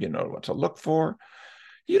system, you know what to look for.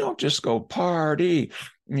 You don't just go party,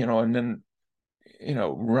 and then,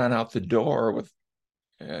 run out the door with,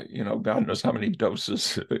 God knows how many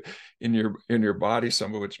doses in your body,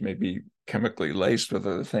 some of which may be chemically laced with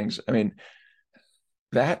other things.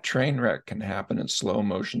 That train wreck can happen in slow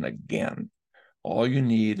motion again. All you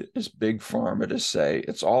need is big pharma to say,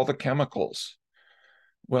 it's all the chemicals.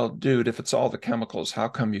 Well, dude, if it's all the chemicals, how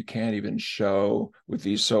come you can't even show with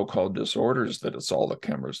these so-called disorders that it's all the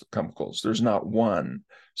chemicals? There's not one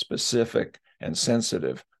specific and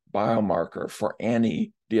sensitive biomarker for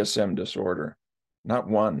any DSM disorder, not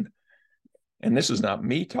one. And this is not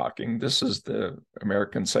me talking. This is the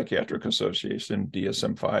American Psychiatric Association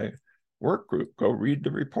DSM-5 work group. Go read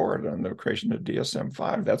the report on the creation of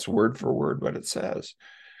DSM-5. That's word for word what it says.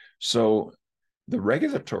 So the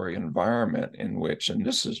regulatory environment in which, and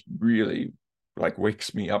this is really like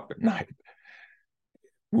wakes me up at night,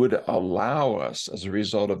 would allow us, as a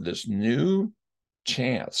result of this new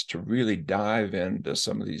chance to really dive into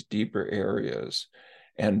some of these deeper areas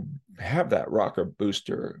and have that rocket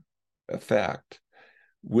booster effect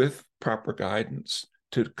with proper guidance,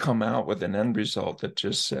 to come out with an end result that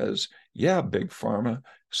just says, yeah, big pharma,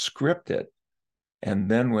 script it. And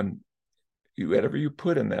then when whatever you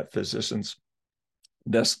put in that physician's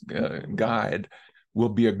desk guide will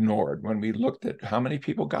be ignored. When we looked at how many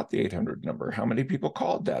people got the 800 number, how many people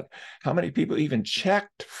called that, how many people even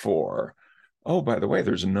checked for, oh, by the way,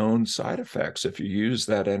 there's known side effects. If you use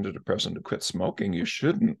that antidepressant to quit smoking, you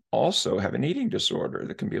shouldn't also have an eating disorder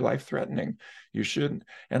that can be life-threatening. You shouldn't.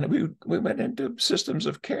 And we went into systems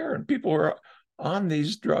of care, and people were on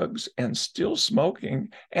these drugs and still smoking,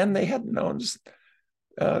 and they had known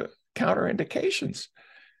counterindications.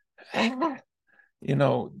 You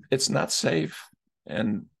know, it's not safe.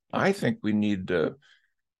 And I think we need to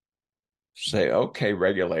say, okay,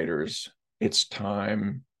 regulators, it's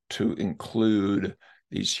time to include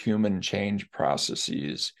these human change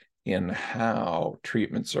processes in how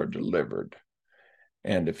treatments are delivered.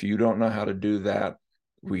 And if you don't know how to do that,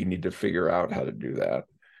 we need to figure out how to do that.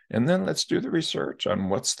 And then let's do the research on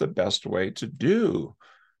what's the best way to do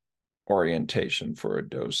orientation for a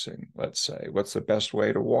dosing, let's say. What's the best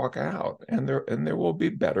way to walk out? And there will be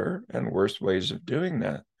better and worse ways of doing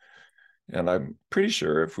that. And I'm pretty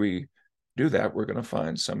sure if we do that, we're going to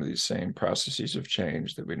find some of these same processes of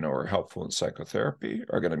change that we know are helpful in psychotherapy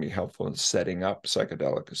are going to be helpful in setting up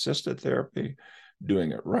psychedelic-assisted therapy,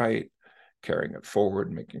 doing it right, carrying it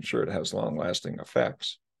forward, making sure it has long-lasting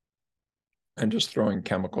effects. And just throwing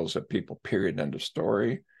chemicals at people, period, end of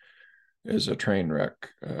story, is a train wreck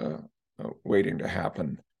waiting to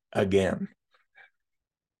happen again.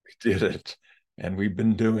 We did it, and we've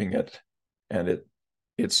been doing it, and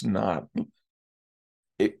it's not.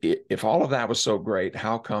 If all of that was so great,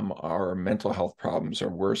 how come our mental health problems are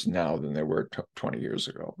worse now than they were 20 years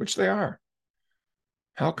ago, which they are?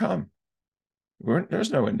 How come?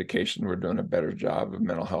 There's no indication we're doing a better job of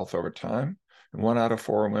mental health over time. And 1 out of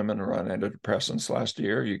 4 women are on antidepressants last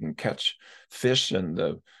year. You can catch fish in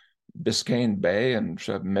the Biscayne Bay and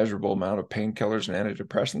have a measurable amount of painkillers and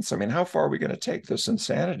antidepressants. I mean, how far are we going to take this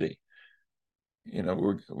insanity? You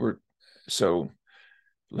know, so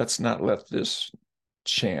let's not let this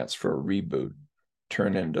chance for a reboot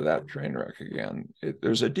turn into that train wreck again.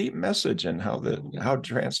 There's a deep message in how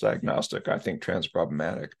transdiagnostic, I think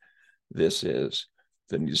transproblematic this is,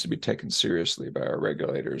 that needs to be taken seriously by our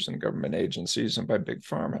regulators and government agencies and by big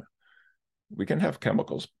pharma. We can have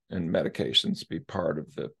chemicals and medications be part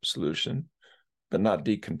of the solution, but not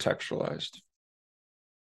decontextualized.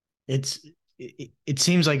 It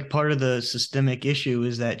seems like part of the systemic issue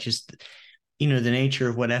is that just, you know, the nature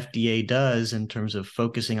of what FDA does in terms of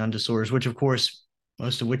focusing on disorders, which of course,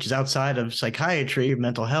 most of which is outside of psychiatry,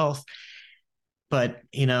 mental health. But,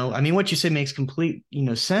 you know, I mean, what you say makes complete, you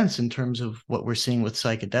know, sense in terms of what we're seeing with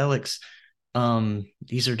psychedelics.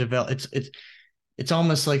 These are developed. It's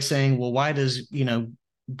almost like saying, well, why does, you know,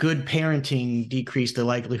 good parenting decrease the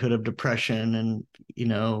likelihood of depression and, you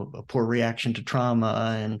know, a poor reaction to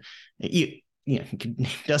trauma? And it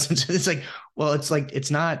doesn't. It's like, well, it's like,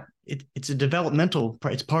 it's not. It's a developmental.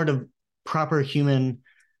 It's part of proper human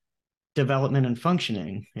development and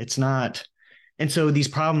functioning. It's not. And so these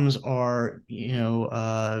problems are, you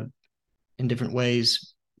know, in different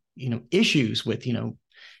ways, you know, issues with, you know,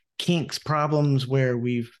 kinks, problems where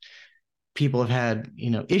people have had, you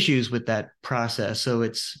know, issues with that process. So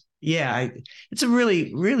it's a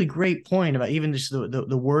really, really great point about even just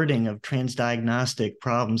the wording of transdiagnostic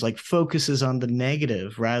problems, like focuses on the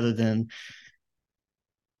negative rather than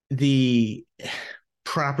the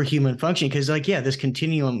proper human function. Because like, yeah, this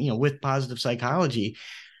continuum, you know, with positive psychology,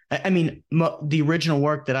 I mean, the original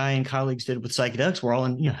work that I and colleagues did with psychedelics were all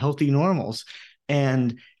in, you know, healthy normals,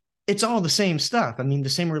 and it's all the same stuff. I mean, the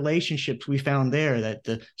same relationships we found there, that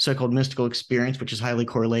the so-called mystical experience, which is highly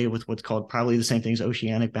correlated with what's called probably the same thing as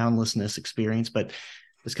oceanic boundlessness experience, but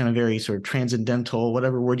this kind of very sort of transcendental,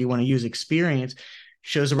 whatever word you want to use, experience,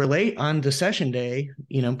 shows a relate on the session day,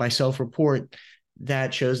 you know, by self-report,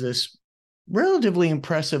 that shows this relatively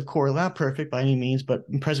impressive not perfect by any means, but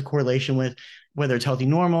impressive correlation with whether it's healthy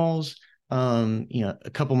normals, you know, a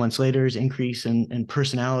couple months later is increase in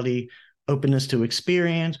personality, openness to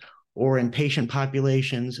experience, or in patient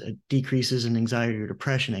populations, decreases in anxiety or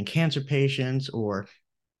depression in cancer patients, or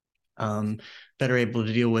better able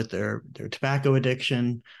to deal with their tobacco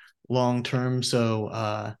addiction long term.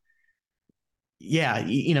 So yeah,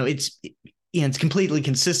 you know, it's completely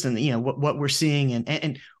consistent, you know, what we're seeing.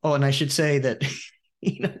 And I should say that,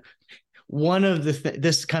 you know, one of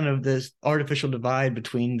this kind of this artificial divide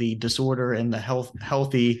between the disorder and the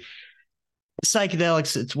healthy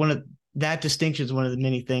psychedelics, it's one of that distinction is one of the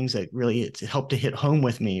many things that really it's helped to hit home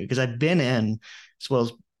with me, because I've been in, as well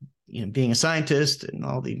as being a scientist and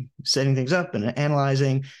all the setting things up and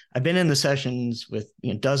analyzing, I've been in the sessions with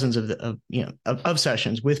dozens of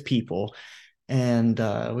sessions with people, and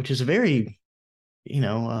which is a very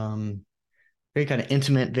very kind of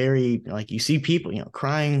intimate, very like you see people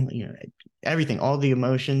crying, everything, all the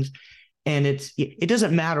emotions, and it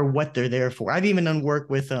doesn't matter what they're there for. I've even done work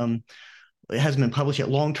with it hasn't been published yet,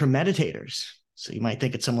 long-term meditators. So you might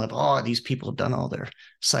think at some level, oh, these people have done all their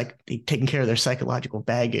taking care of their psychological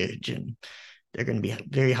baggage, and they're going to be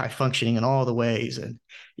very high functioning in all the ways. And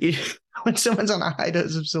when someone's on a high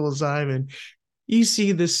dose of psilocybin, you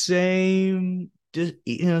see the same,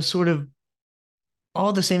 sort of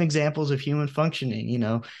all the same examples of human functioning.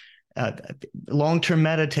 Long-term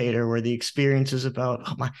meditator where the experience is about,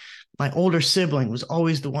 oh, my older sibling was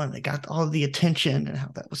always the one that got all the attention, and how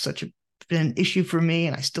that was such an issue for me,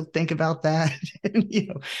 and I still think about that.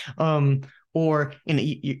 Or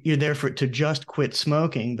you're there to just quit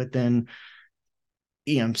smoking, but then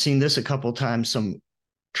I've seen this a couple of times, some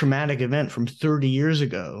traumatic event from 30 years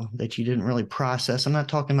ago that you didn't really process. I'm not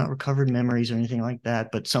talking about recovered memories or anything like that,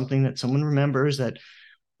 but something that someone remembers that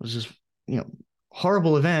was this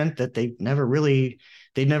horrible event that they've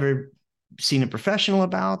never seen a professional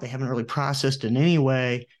about, they haven't really processed in any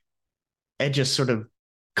way. It just sort of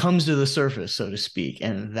comes to the surface, so to speak,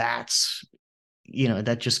 and that's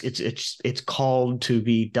that just it's called to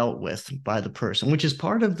be dealt with by the person, which is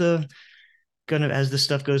part of the as this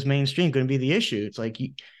stuff goes mainstream, going to be the issue. It's like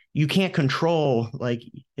you can't control, like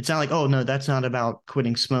it's not like, oh no, that's not about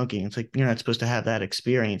quitting smoking. It's like you're not supposed to have that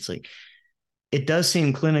experience. Like it does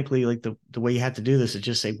seem clinically like the way you have to do this is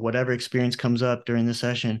just say whatever experience comes up during the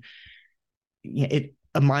session,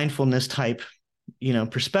 a mindfulness type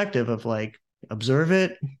perspective of like, observe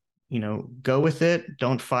it, go with it,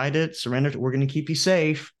 don't fight it, surrender. We're going to keep you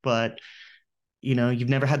safe, but you've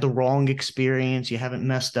never had the wrong experience. You haven't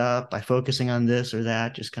messed up by focusing on this or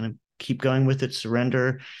that. Just kind of keep going with it,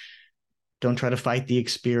 surrender. Don't try to fight the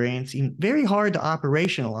experience. Very hard to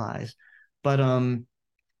operationalize, but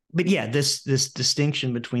yeah, this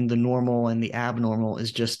distinction between the normal and the abnormal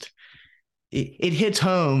is just, it hits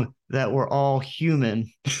home that we're all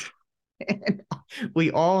human.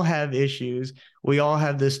 We all have issues. We all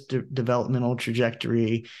have this developmental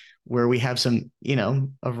trajectory where we have some,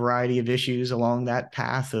 a variety of issues along that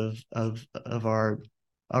path of our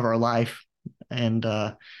life. And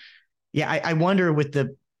I wonder, with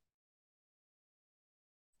the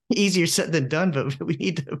easier said than done, but we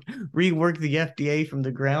need to rework the FDA from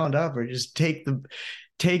the ground up, or just take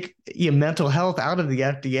mental health out of the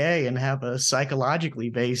FDA and have a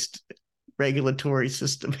psychologically based regulatory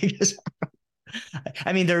system. Because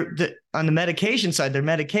I mean, they're on the medication side, they're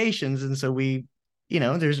medications, and so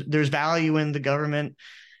there's value in the government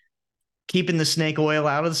keeping the snake oil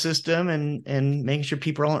out of the system and making sure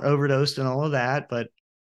people aren't overdosed and all of that. But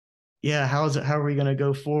yeah, how are we going to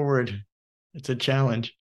go forward? It's a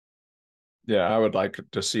challenge. Yeah, I would like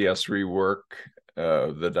to see us rework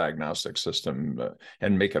the diagnostic system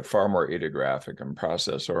and make it far more idiographic and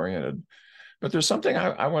process oriented. But there's something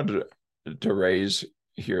I wanted to raise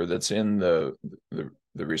here that's in the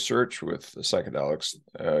research with the psychedelics.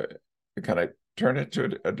 Kind of turn it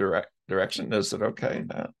to a direction. Is it okay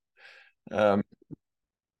now?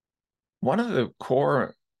 One of the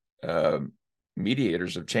core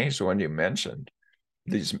mediators of change, the one you mentioned,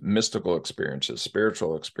 these mystical experiences,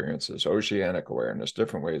 spiritual experiences, oceanic awareness,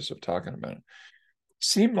 different ways of talking about it,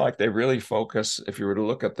 seem like they really focus, if you were to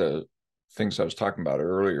look at the things I was talking about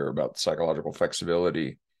earlier about psychological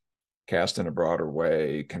flexibility, cast in a broader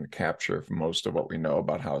way, can capture most of what we know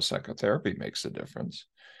about how psychotherapy makes a difference.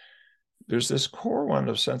 There's this core one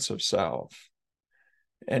of sense of self.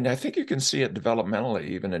 And I think you can see it developmentally,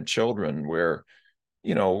 even in children, where,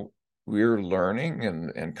 we're learning,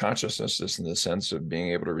 and consciousness is in the sense of being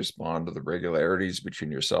able to respond to the regularities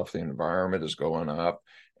between yourself and the environment is going up.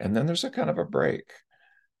 And then there's a kind of a break,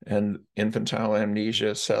 and infantile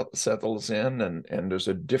amnesia settles in, and there's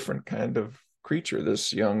a different kind of creature.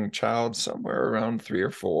 This young child, somewhere around 3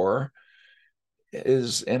 or 4,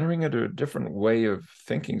 is entering into a different way of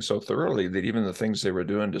thinking so thoroughly that even the things they were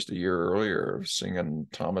doing just a year earlier, singing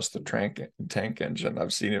Thomas the Tank Engine,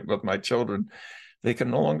 I've seen it with my children, they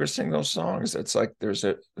can no longer sing those songs. It's like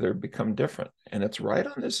they're become different. And it's right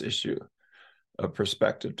on this issue of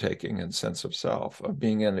perspective taking and sense of self, of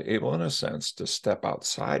being able, in a sense, to step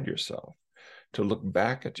outside yourself, to look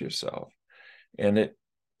back at yourself. And it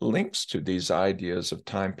links to these ideas of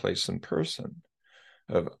time, place, and person,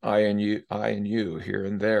 of I and you, here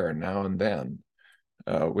and there, now and then,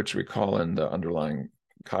 which we call in the underlying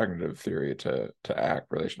cognitive theory to act,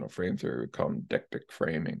 relational frame theory, we call them deictic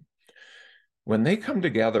framing. when they come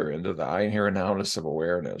together into the I here and nowness of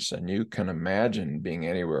awareness, and you can imagine being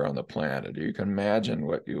anywhere on the planet, you can imagine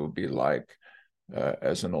what you will be like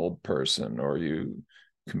as an old person, or you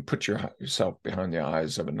can put yourself behind the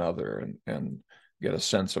eyes of another and get a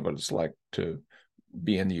sense of what it's like to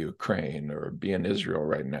be in the Ukraine or be in Israel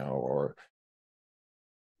right now, or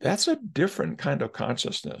that's a different kind of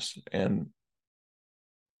consciousness. And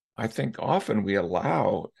I think often we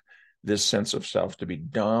allow this sense of self to be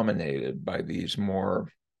dominated by these more,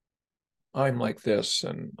 I'm like this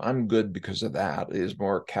and I'm good because of that, is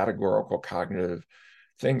more categorical cognitive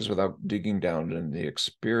things without digging down in the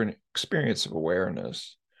experience of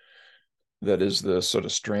awareness that is the sort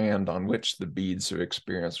of strand on which the beads of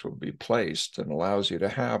experience will be placed, and allows you to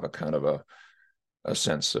have a kind of a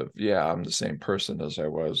sense of, yeah, I'm the same person as I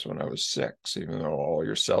was when I was 6, even though all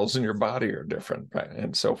your cells in your body are different, right?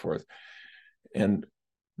 And so forth. And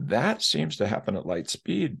that seems to happen at light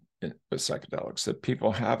speed with psychedelics, that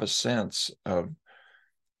people have a sense of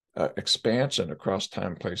expansion across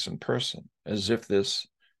time, place, and person, as if this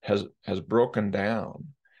has broken down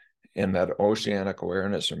in that oceanic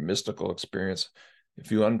awareness or mystical experience. If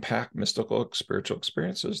you unpack mystical spiritual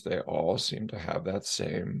experiences, they all seem to have that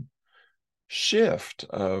same shift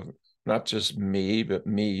of not just me, but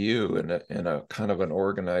me, you, in a kind of an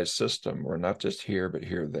organized system, or not just here, but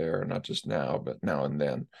here, there, not just now, but now and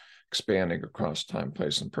then, expanding across time,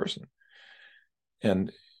 place, and person.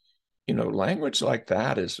 And, language like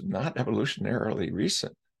that is not evolutionarily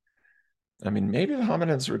recent. I mean, maybe the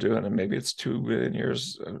hominids were doing it, maybe it's 2 billion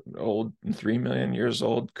years old, 3 million years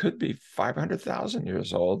old, could be 500,000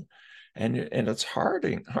 years old. And it's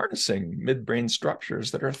harnessing midbrain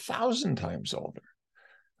structures that are 1,000 times older.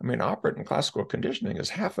 I mean, operant classical conditioning is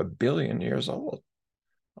 500 million years old.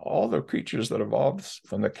 All the creatures that evolved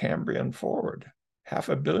from the Cambrian forward,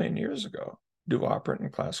 500 million years ago, do operant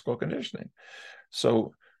and classical conditioning.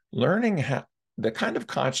 So learning the kind of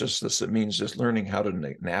consciousness that means just learning how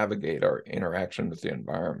to navigate our interaction with the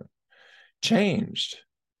environment changed.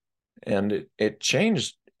 And it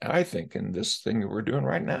changed, I think, in this thing that we're doing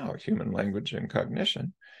right now, human language and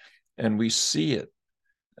cognition. And we see it.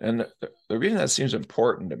 And the reason that seems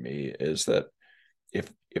important to me is that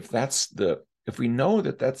if we know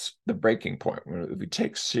that that's the breaking point, if we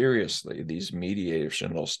take seriously these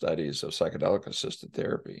mediational studies of psychedelic assisted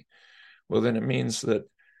therapy, well, then it means that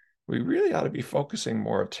we really ought to be focusing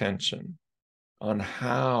more attention on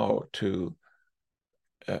how to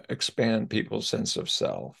expand people's sense of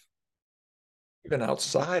self, even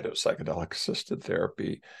outside of psychedelic assisted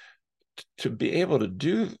therapy, to be able to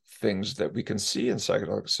do things that we can see in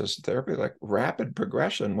psychedelic assisted therapy, like rapid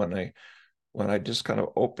progression when I just kind of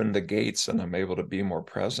open the gates and I'm able to be more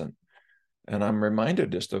present. And I'm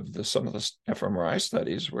reminded just of some of the fMRI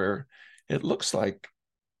studies where it looks like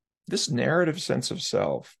this narrative sense of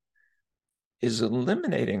self is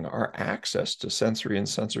eliminating our access to sensory and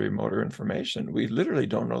sensory motor information. We literally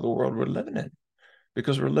don't know the world we're living in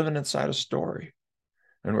because we're living inside a story.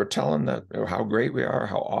 And we're telling that how great we are,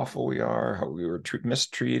 how awful we are, how we were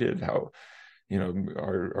mistreated, how,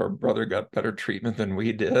 our brother got better treatment than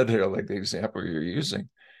we did, like the example you're using.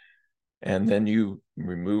 And then you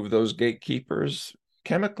remove those gatekeepers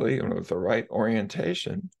chemically, and with the right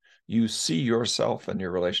orientation, you see yourself and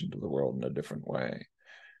your relation to the world in a different way.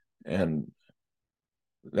 And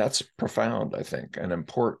that's profound, I think, and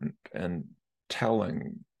important and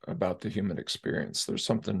telling about the human experience. There's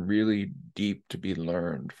something really deep to be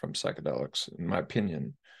learned from psychedelics, in my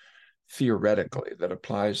opinion, theoretically, that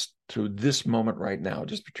applies to this moment right now,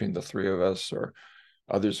 just between the three of us or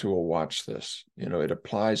others who will watch this. It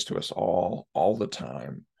applies to us all the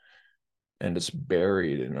time. And it's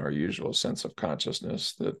buried in our usual sense of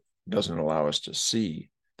consciousness that doesn't allow us to see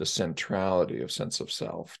the centrality of sense of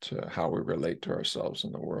self to how we relate to ourselves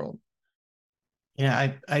in the world.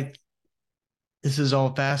 Yeah, I this is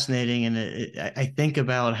all fascinating, and I think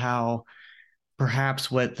about how perhaps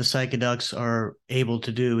what the psychedelics are able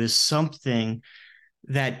to do is something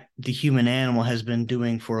that the human animal has been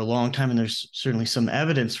doing for a long time, and there's certainly some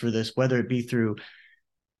evidence for this, whether it be through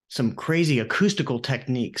some crazy acoustical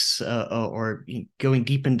techniques or going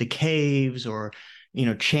deep into caves, or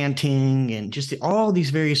chanting, and just all these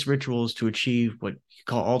various rituals to achieve what you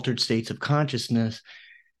call altered states of consciousness.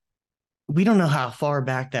 We don't know how far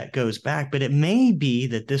back that goes back, but it may be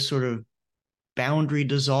that this sort of boundary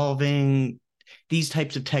dissolving, these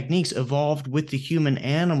types of techniques evolved with the human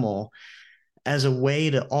animal as a way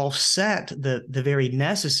to offset the very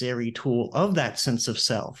necessary tool of that sense of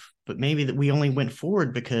self. But maybe that we only went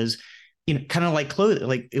forward because, kind of like clothing,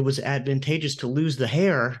 like it was advantageous to lose the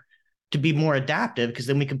hair to be more adaptive, because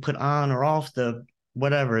then we can put on or off the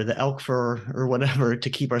whatever, the elk fur or whatever to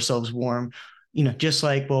keep ourselves warm. Just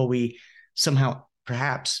like, well, we somehow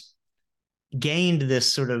perhaps gained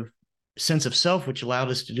this sort of sense of self, which allowed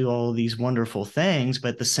us to do all of these wonderful things. But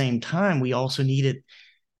at the same time, we also needed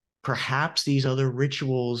perhaps these other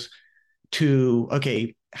rituals to,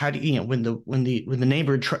 okay, how do when the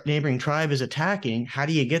neighboring tribe is attacking, how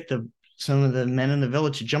do you get some of the men in the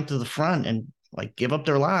village to jump to the front and like give up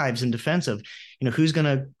their lives in defense of, who's going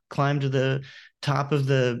to climb to the top of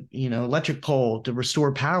the electric pole to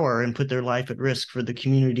restore power and put their life at risk for the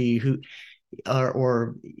community, who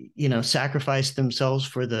or sacrifice themselves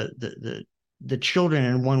for the children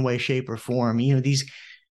in one way, shape, or form. These,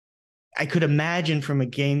 I could imagine from a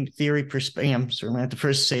game theory perspective. I'm certainly not the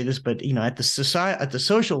first to say this, but at the society, at the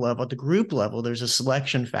social level, at the group level, there's a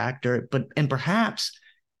selection factor. And perhaps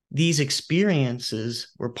these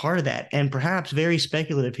experiences were part of that, and perhaps very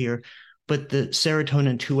speculative here, but the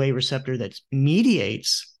serotonin 2A receptor that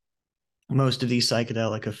mediates most of these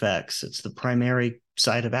psychedelic effects, it's the primary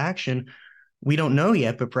site of action. We don't know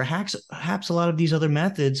yet, but perhaps a lot of these other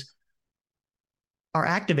methods are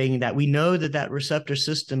activating that. We know that receptor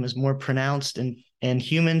system is more pronounced in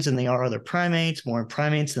humans than they are other primates, more in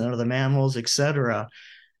primates than other mammals, etc.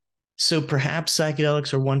 So perhaps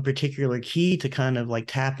psychedelics are one particular key to kind of like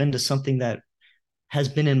tap into something that has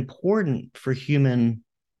been important for human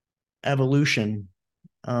evolution,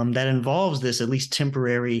 that involves this at least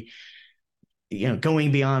temporary,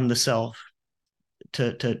 going beyond the self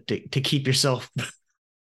to keep yourself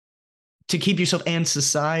and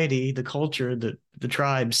society, the culture, the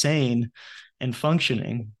tribe sane and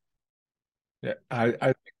functioning. Yeah,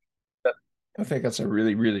 I think that's a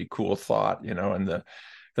really, really cool thought, and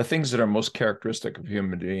the things that are most characteristic of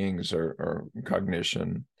human beings are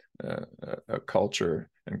cognition, culture,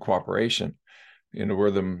 and cooperation.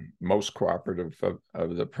 We're the most cooperative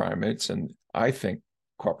of the primates, and I think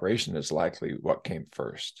cooperation is likely what came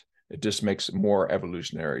first. It just makes more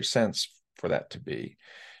evolutionary sense for that to be.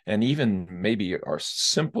 And even maybe our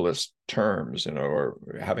simplest terms, or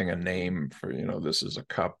having a name for, this is a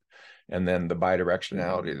cup, and then the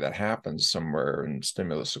bidirectionality that happens somewhere in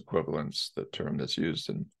stimulus equivalence, the term that's used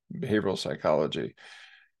in behavioral psychology,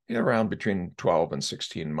 around between 12 and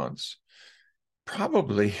 16 months,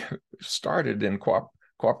 probably started in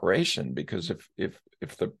cooperation, because if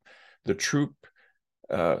the troop,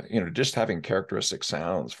 just having characteristic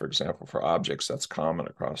sounds, for example, for objects, that's common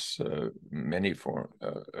across many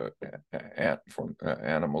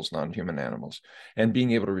animals, non-human animals, and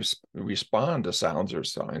being able to respond to sounds or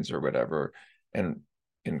signs or whatever, and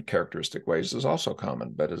in characteristic ways, is also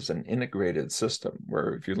common, but as an integrated system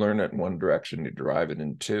where if you learn it in one direction, you derive it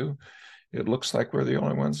in two. It looks like we're the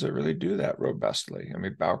only ones that really do that robustly. I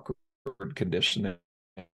mean, backward conditioning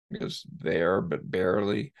is there, but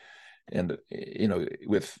barely. And,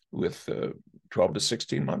 with 12 to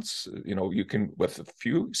 16 months, you can, with a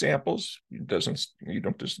few examples, you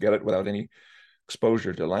don't just get it without any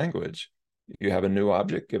exposure to language. You have a new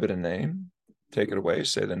object, give it a name, take it away,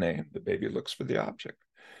 say the name. The baby looks for the object.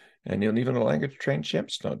 And even the language-trained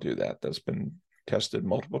chimps don't do that. That's been tested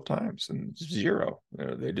multiple times, and zero.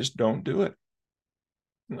 They just don't do it.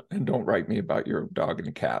 And don't write me about your dog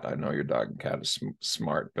and cat. I know your dog and cat is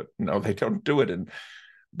smart, but no, they don't do it.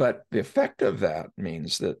 But the effect of that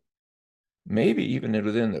means that maybe even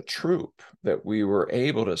within the troop, that we were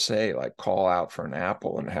able to say, like, call out for an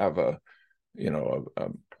apple and have a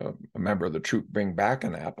member of the troop bring back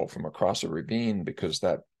an apple from across a ravine, because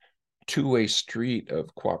that two-way street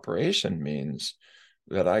of cooperation means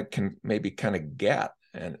that I can maybe kind of get,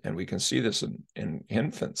 and we can see this in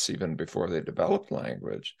infants even before they develop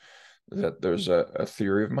language, that there's a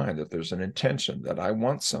theory of mind, that there's an intention, that I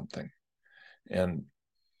want something. And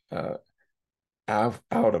out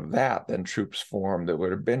of that, then troops form that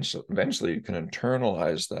would eventually you can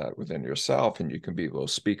internalize that within yourself, and you can be both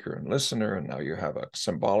speaker and listener, and now you have a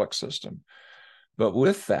symbolic system. But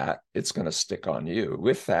with that, it's going to stick on you.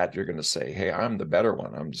 With that, you're going to say, hey, I'm the better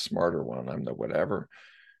one, I'm the smarter one, I'm the whatever.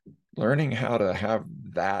 Learning how to have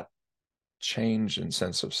that change in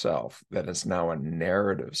sense of self, that is now a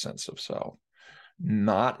narrative sense of self,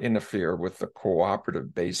 not interfere with the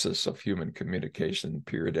cooperative basis of human communication,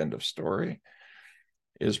 period, end of story,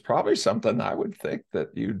 is probably something I would think that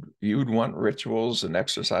you'd want rituals and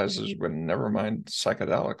exercises, but never mind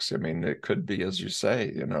psychedelics. I mean, it could be, as you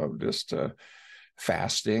say, just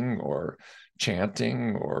fasting or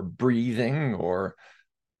chanting or breathing, or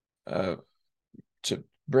to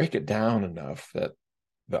break it down enough that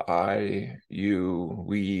the I, you,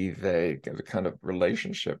 we, they, the kind of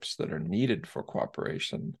relationships that are needed for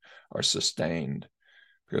cooperation are sustained,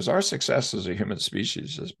 because our success as a human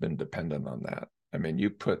species has been dependent on that. I mean, you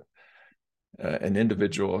put an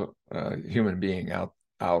individual human being out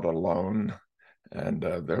alone, and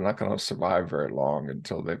they're not going to survive very long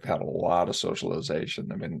until they've had a lot of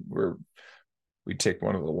socialization. I mean, we take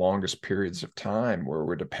one of the longest periods of time where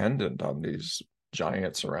we're dependent on these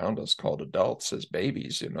giants around us called adults as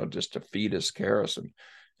babies, just to feed us, care us,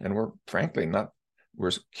 and we're frankly not,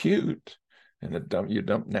 we're cute. And you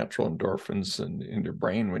dump natural endorphins in your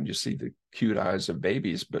brain when you see the cute eyes of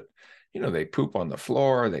babies, but they poop on the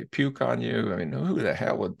floor, they puke on you. I mean, who the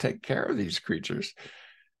hell would take care of these creatures?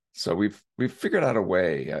 So we've figured out a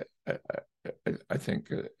way, I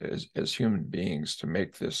think, as human beings, to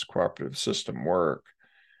make this cooperative system work.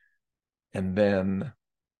 And then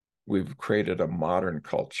we've created a modern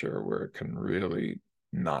culture where it can really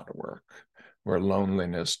not work, where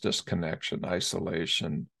loneliness, disconnection,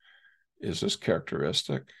 isolation is this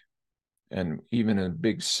characteristic. And even in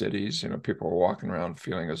big cities, people are walking around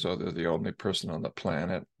feeling as though they're the only person on the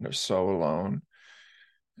planet. They're so alone.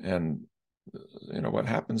 And what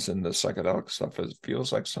happens in the psychedelic stuff is it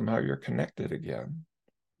feels like somehow you're connected again.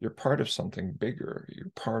 You're part of something bigger.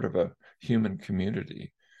 You're part of a human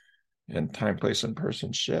community. And time, place, and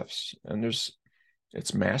person shifts. And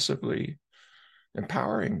it's massively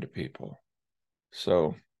empowering to people.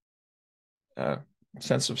 So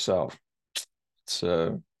sense of self, it's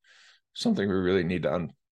something we really need to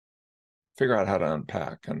figure out how to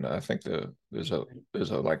unpack. And I think there's a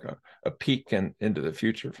peek into the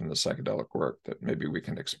future from the psychedelic work that maybe we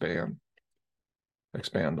can expand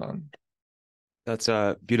on. That's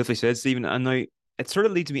beautifully said, Stephen. And now it sort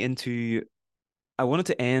of leads me into, I wanted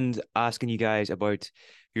to end asking you guys about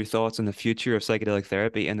your thoughts on the future of psychedelic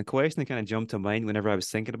therapy. And the question that kind of jumped to mind whenever I was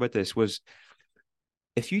thinking about this was,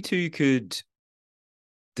 if you two could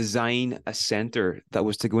design a center that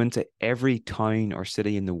was to go into every town or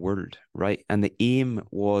city in the world, right? And the aim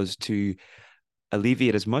was to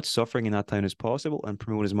alleviate as much suffering in that town as possible and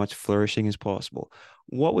promote as much flourishing as possible.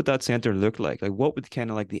 What would that center look like? Like, what would kind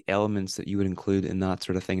of like the elements that you would include in that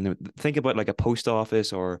sort of thing? Think about like a post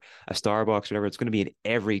office or a Starbucks, whatever. It's going to be in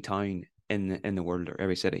every town in the world or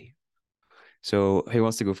every city. So who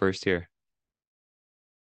wants to go first here?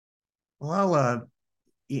 Well,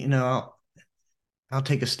 I'll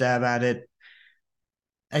take a stab at it.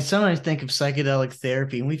 I sometimes think of psychedelic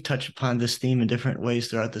therapy, and we've touched upon this theme in different ways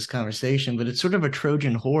throughout this conversation, but it's sort of a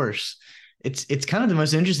Trojan horse. It's kind of the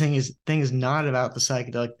most interesting thing is not about the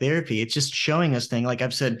psychedelic therapy. It's just showing us things. Like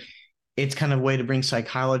I've said, it's kind of a way to bring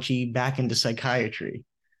psychology back into psychiatry,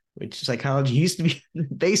 which psychology used to be the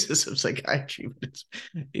basis of psychiatry, but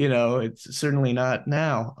it's certainly not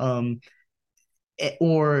now.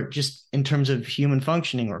 Or just in terms of human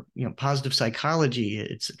functioning or positive psychology,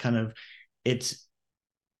 it's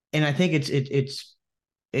and I think it's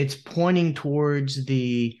pointing towards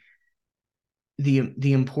the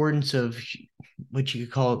importance of what you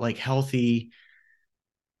could call it, like healthy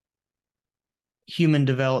human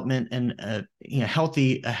development and a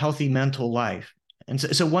healthy mental life. And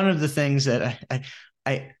so one of the things that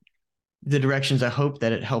I the directions I hope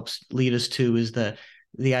that it helps lead us to is the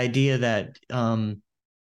idea that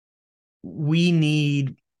we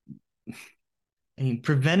need, I mean,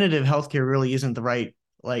 preventative healthcare really isn't the right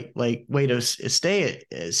way to say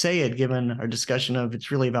it, given our discussion of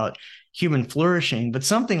it's really about human flourishing. But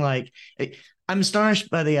something like, I'm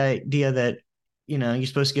astonished by the idea that you're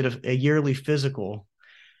supposed to get a yearly physical,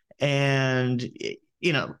 and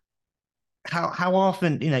how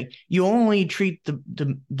often you only treat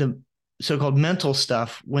the so-called mental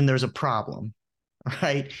stuff when there's a problem,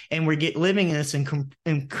 right? And we're living in this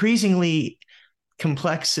increasingly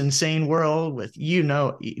complex, insane world with you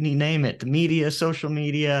name it, the media, social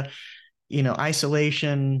media,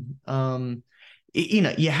 isolation.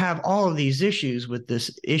 You have all of these issues with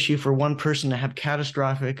this issue for one person to have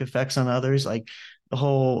catastrophic effects on others, like the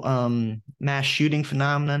whole mass shooting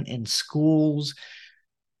phenomenon in schools.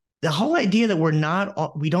 The whole idea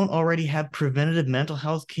that we don't already have preventative mental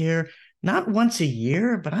health care, not once a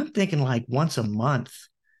year, but I'm thinking like once a month,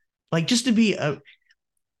 like just to be a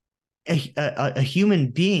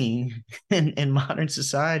human being in modern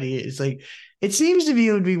society. It's like, it seems to be,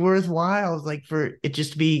 it would be worthwhile, like for it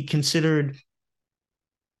just to be considered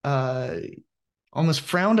almost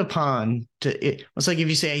frowned upon it's like if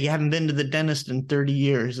you say you haven't been to the dentist in 30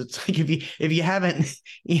 years, it's like if you haven't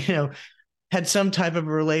had some type of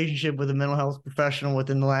a relationship with a mental health professional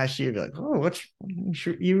within the last year, you're like, oh,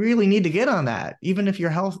 sure, you really need to get on that, even if you're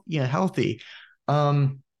healthy.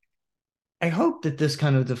 I hope that this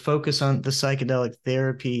kind of the focus on the psychedelic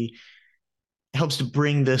therapy helps to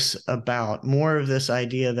bring this about, more of this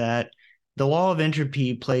idea that the law of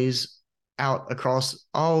entropy plays out across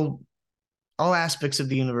all all aspects of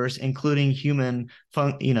the universe, including human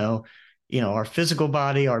our physical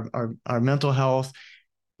body, our mental health.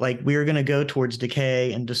 Like, we're going to go towards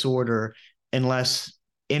decay and disorder unless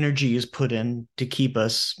energy is put in to keep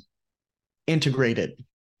us integrated,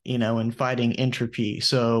 and fighting entropy.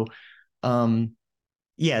 So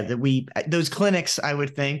yeah, those clinics, I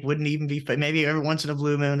would think, wouldn't even be, maybe every once in a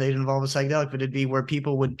blue moon they'd involve a psychedelic, but it'd be where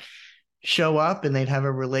people would show up and they'd have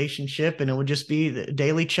a relationship, and it would just be the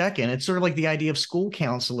daily check-in. It's sort of like the idea of school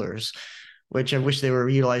counselors, which I wish they were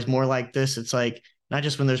utilized more like this. It's like, not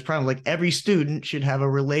just when there's problems, like every student should have a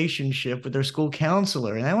relationship with their school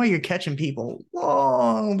counselor. And that way you're catching people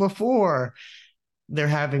long before they're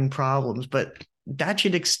having problems. But that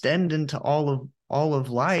should extend into all of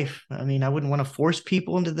life. I mean, I wouldn't want to force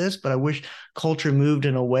people into this, but I wish culture moved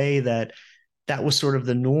in a way that was sort of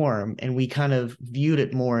the norm, and we kind of viewed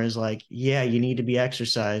it more as like, yeah, you need to be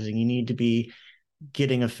exercising, you need to be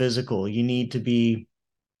getting a physical, you need to be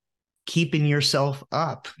keeping yourself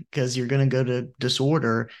up, because you're going to go to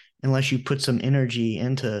disorder unless you put some energy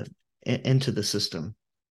into the system.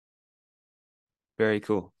 Very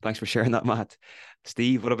cool. Thanks for sharing that, Matt.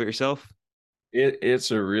 Steve, what about yourself?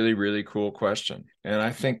 It's a really, really cool question. And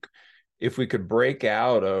I think if we could break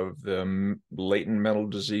out of the latent mental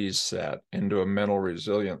disease set into a mental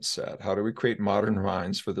resilience set, how do we create modern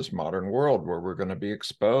minds for this modern world where we're going to be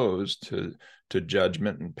exposed to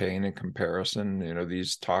judgment and pain and comparison,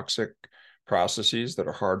 these toxic processes that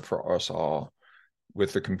are hard for us all.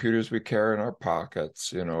 With the computers we carry in our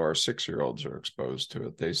pockets, our 6-year-olds are exposed to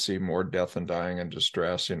it. They see more death and dying and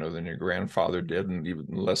distress, than your grandfather did, and even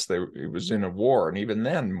unless he was in a war, and even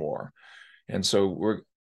then more. And so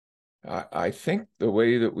I think the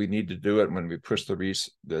way that we need to do it when we push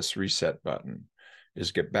this reset button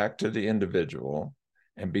is get back to the individual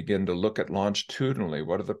and begin to look at longitudinally,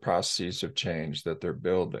 what are the processes of change that they're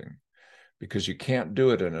building? Because you can't do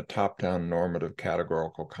it in a top-down normative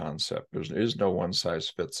categorical concept. There is no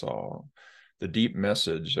one-size-fits-all. The deep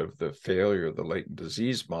message of the failure of the latent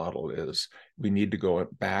disease model is we need to go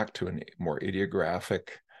back to a more idiographic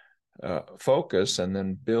focus, and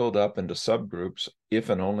then build up into subgroups if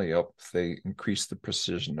and only if they increase the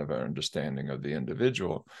precision of our understanding of the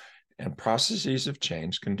individual. And processes of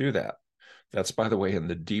change can do that. That's, by the way, in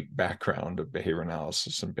the deep background of behavior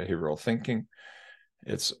analysis and behavioral thinking.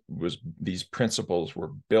 These principles were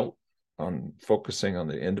built on focusing on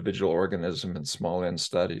the individual organism in small n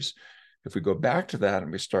studies. If we go back to that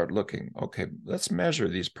and we start looking, okay, let's measure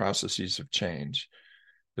these processes of change.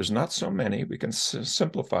 There's not so many. We can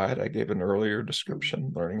simplify it. I gave an earlier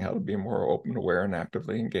description, learning how to be more open, aware, and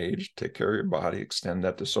actively engaged, take care of your body, extend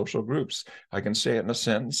that to social groups. I can say it in a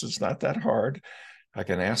sentence. It's not that hard. I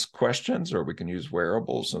can ask questions, or we can use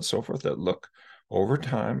wearables and so forth that look over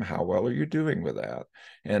time, how well are you doing with that?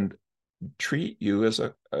 And treat you as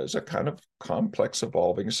a kind of complex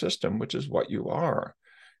evolving system, which is what you are.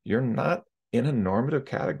 You're not in a normative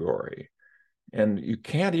category. And you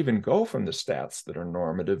can't even go from the stats that are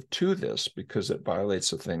normative to this, because it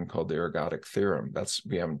violates a thing called the ergodic theorem.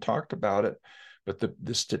 We haven't talked about it, but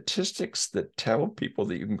the statistics that tell people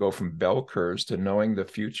that you can go from bell curves to knowing the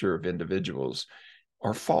future of individuals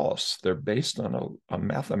are false. They're based on a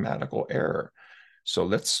mathematical error. So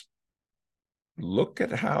let's look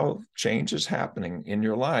at how change is happening in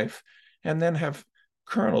your life, and then have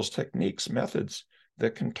kernels, techniques, methods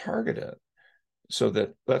that can target it. So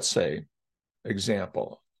that, let's say,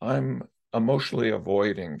 example, I'm emotionally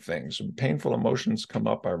avoiding things. When painful emotions come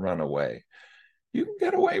up, I run away. You can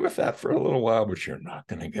get away with that for a little while, but you're not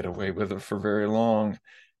going to get away with it for very long.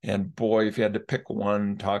 And boy, if you had to pick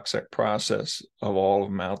one toxic process of all of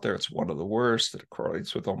them out there, it's one of the worst. It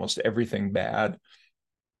correlates with almost everything bad.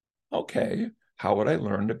 Okay, how would I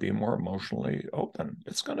learn to be more emotionally open?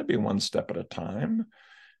 It's going to be one step at a time.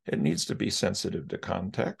 It needs to be sensitive to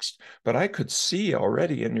context. But I could see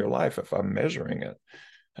already in your life, if I'm measuring it,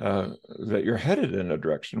 that you're headed in a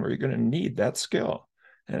direction where you're going to need that skill.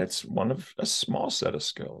 And it's one of a small set of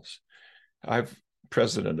skills. I'm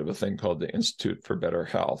president of a thing called the Institute for Better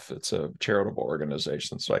Health. It's a charitable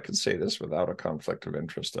organization, so I can say this without a conflict of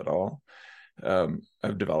interest at all.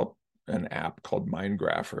 I've developed an app called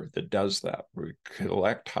MindGrapher that does that. We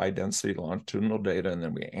collect high density longitudinal data, and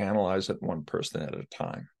then we analyze it one person at a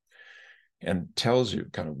time, and tells you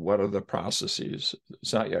kind of what are the processes.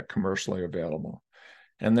 It's not yet commercially available.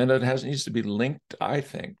 And then it needs to be linked, I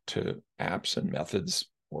think, to apps and methods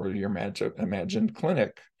or your imagined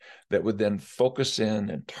clinic that would then focus in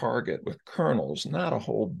and target with kernels, not a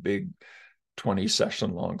whole big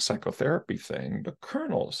 20-session long psychotherapy thing, but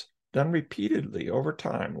kernels done repeatedly over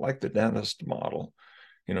time, like the dentist model.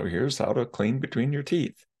 Here's how to clean between your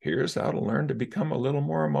teeth. Here's how to learn to become a little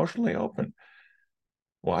more emotionally open.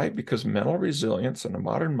 Why? Because mental resilience in the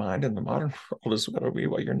modern mind and the modern world is going to be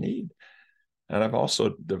what you need. And I've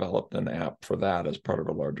also developed an app for that as part of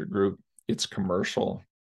a larger group. It's commercial.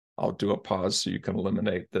 I'll do a pause so you can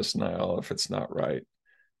eliminate this now if it's not right.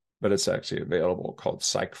 But it's actually available, called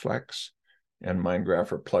Psychflex. And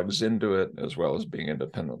Mindgrapher plugs into it as well as being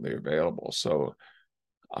independently available. So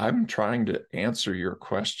I'm trying to answer your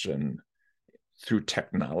question through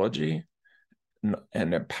technology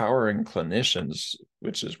and empowering clinicians,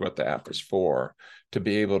 which is what the app is for, to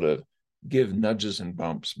be able to give nudges and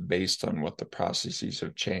bumps based on what the processes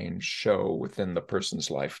of change show within the person's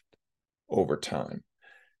life over time.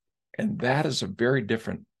 And that is a very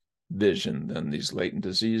different vision than these latent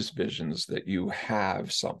disease visions that you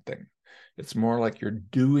have something. It's more like you're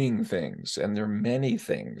doing things, and there are many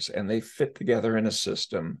things, and they fit together in a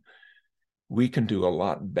system. We can do a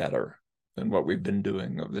lot better than what we've been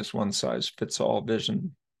doing of this one-size-fits-all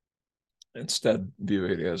vision. Instead, view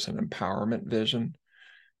it as an empowerment vision.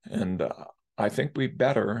 And I think we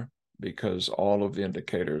better, because all of the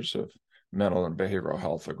indicators of mental and behavioral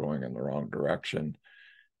health are going in the wrong direction.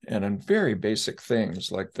 And in very basic things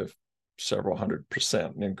like the several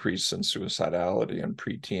 100% increase in suicidality in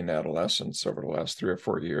preteen adolescents over the last 3 or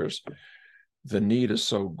 4 years, the need is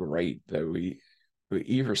so great that we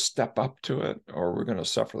either step up to it or we're going to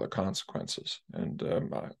suffer the consequences. And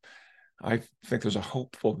I think there's a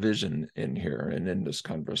hopeful vision in here and in this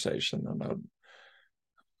conversation. And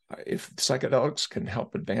if psychedelics can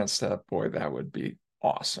help advance that, boy, that would be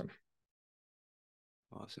awesome.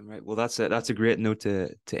 Awesome, right? Well, that's a great note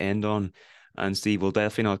to end on. And Steve, we'll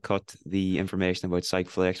definitely not cut the information about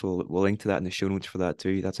Psychflex. We'll link to that in the show notes for that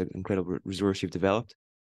too. That's an incredible resource you've developed.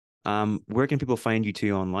 Where can people find you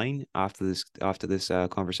two online after this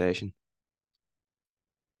conversation?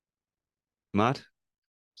 Matt?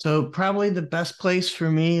 So probably the best place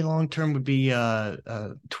for me long term would be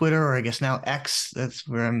Twitter, or I guess now X. That's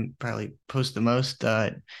where I'm probably post the most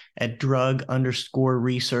at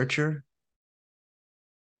drug_researcher.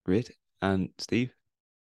 Great. And Steve?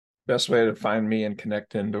 Best way to find me and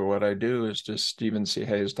connect into what I do is just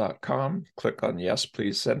stephenchayes.com. Click on yes,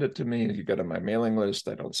 please send it to me. You get on my mailing list.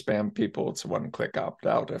 I don't spam people. It's a one-click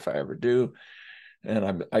opt-out if I ever do.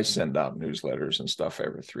 And I send out newsletters and stuff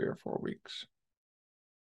every 3 or 4 weeks.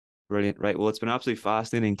 Brilliant. Right. Well, it's been absolutely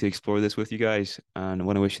fascinating to explore this with you guys. And I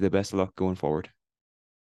want to wish you the best of luck going forward.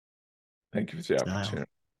 Thank you for the opportunity.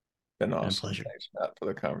 Been awesome. My pleasure. Thanks, Matt, for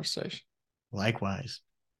the conversation. Likewise.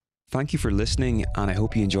 Thank you for listening, and I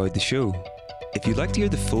hope you enjoyed the show. If you'd like to hear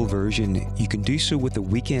the full version, you can do so with the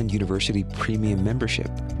Weekend University Premium membership.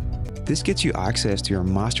 This gets you access to our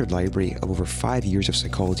mastered library of over 5 years of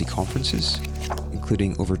psychology conferences,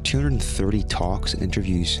 including over 230 talks and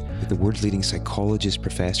interviews with the world's leading psychologists,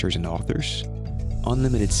 professors, and authors,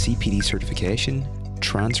 unlimited CPD certification,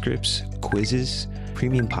 transcripts, quizzes,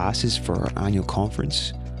 premium passes for our annual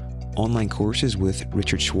conference, online courses with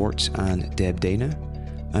Richard Schwartz and Deb Dana,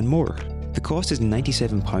 and more. The cost is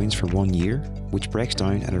 £97 for 1 year, which breaks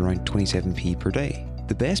down at around 27p per day.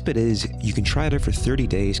 The best bit is you can try it out for 30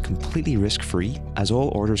 days completely risk-free, as all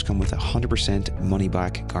orders come with a 100%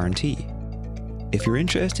 money-back guarantee. If you're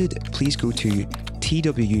interested, please go to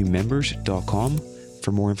twmembers.com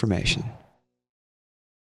for more information.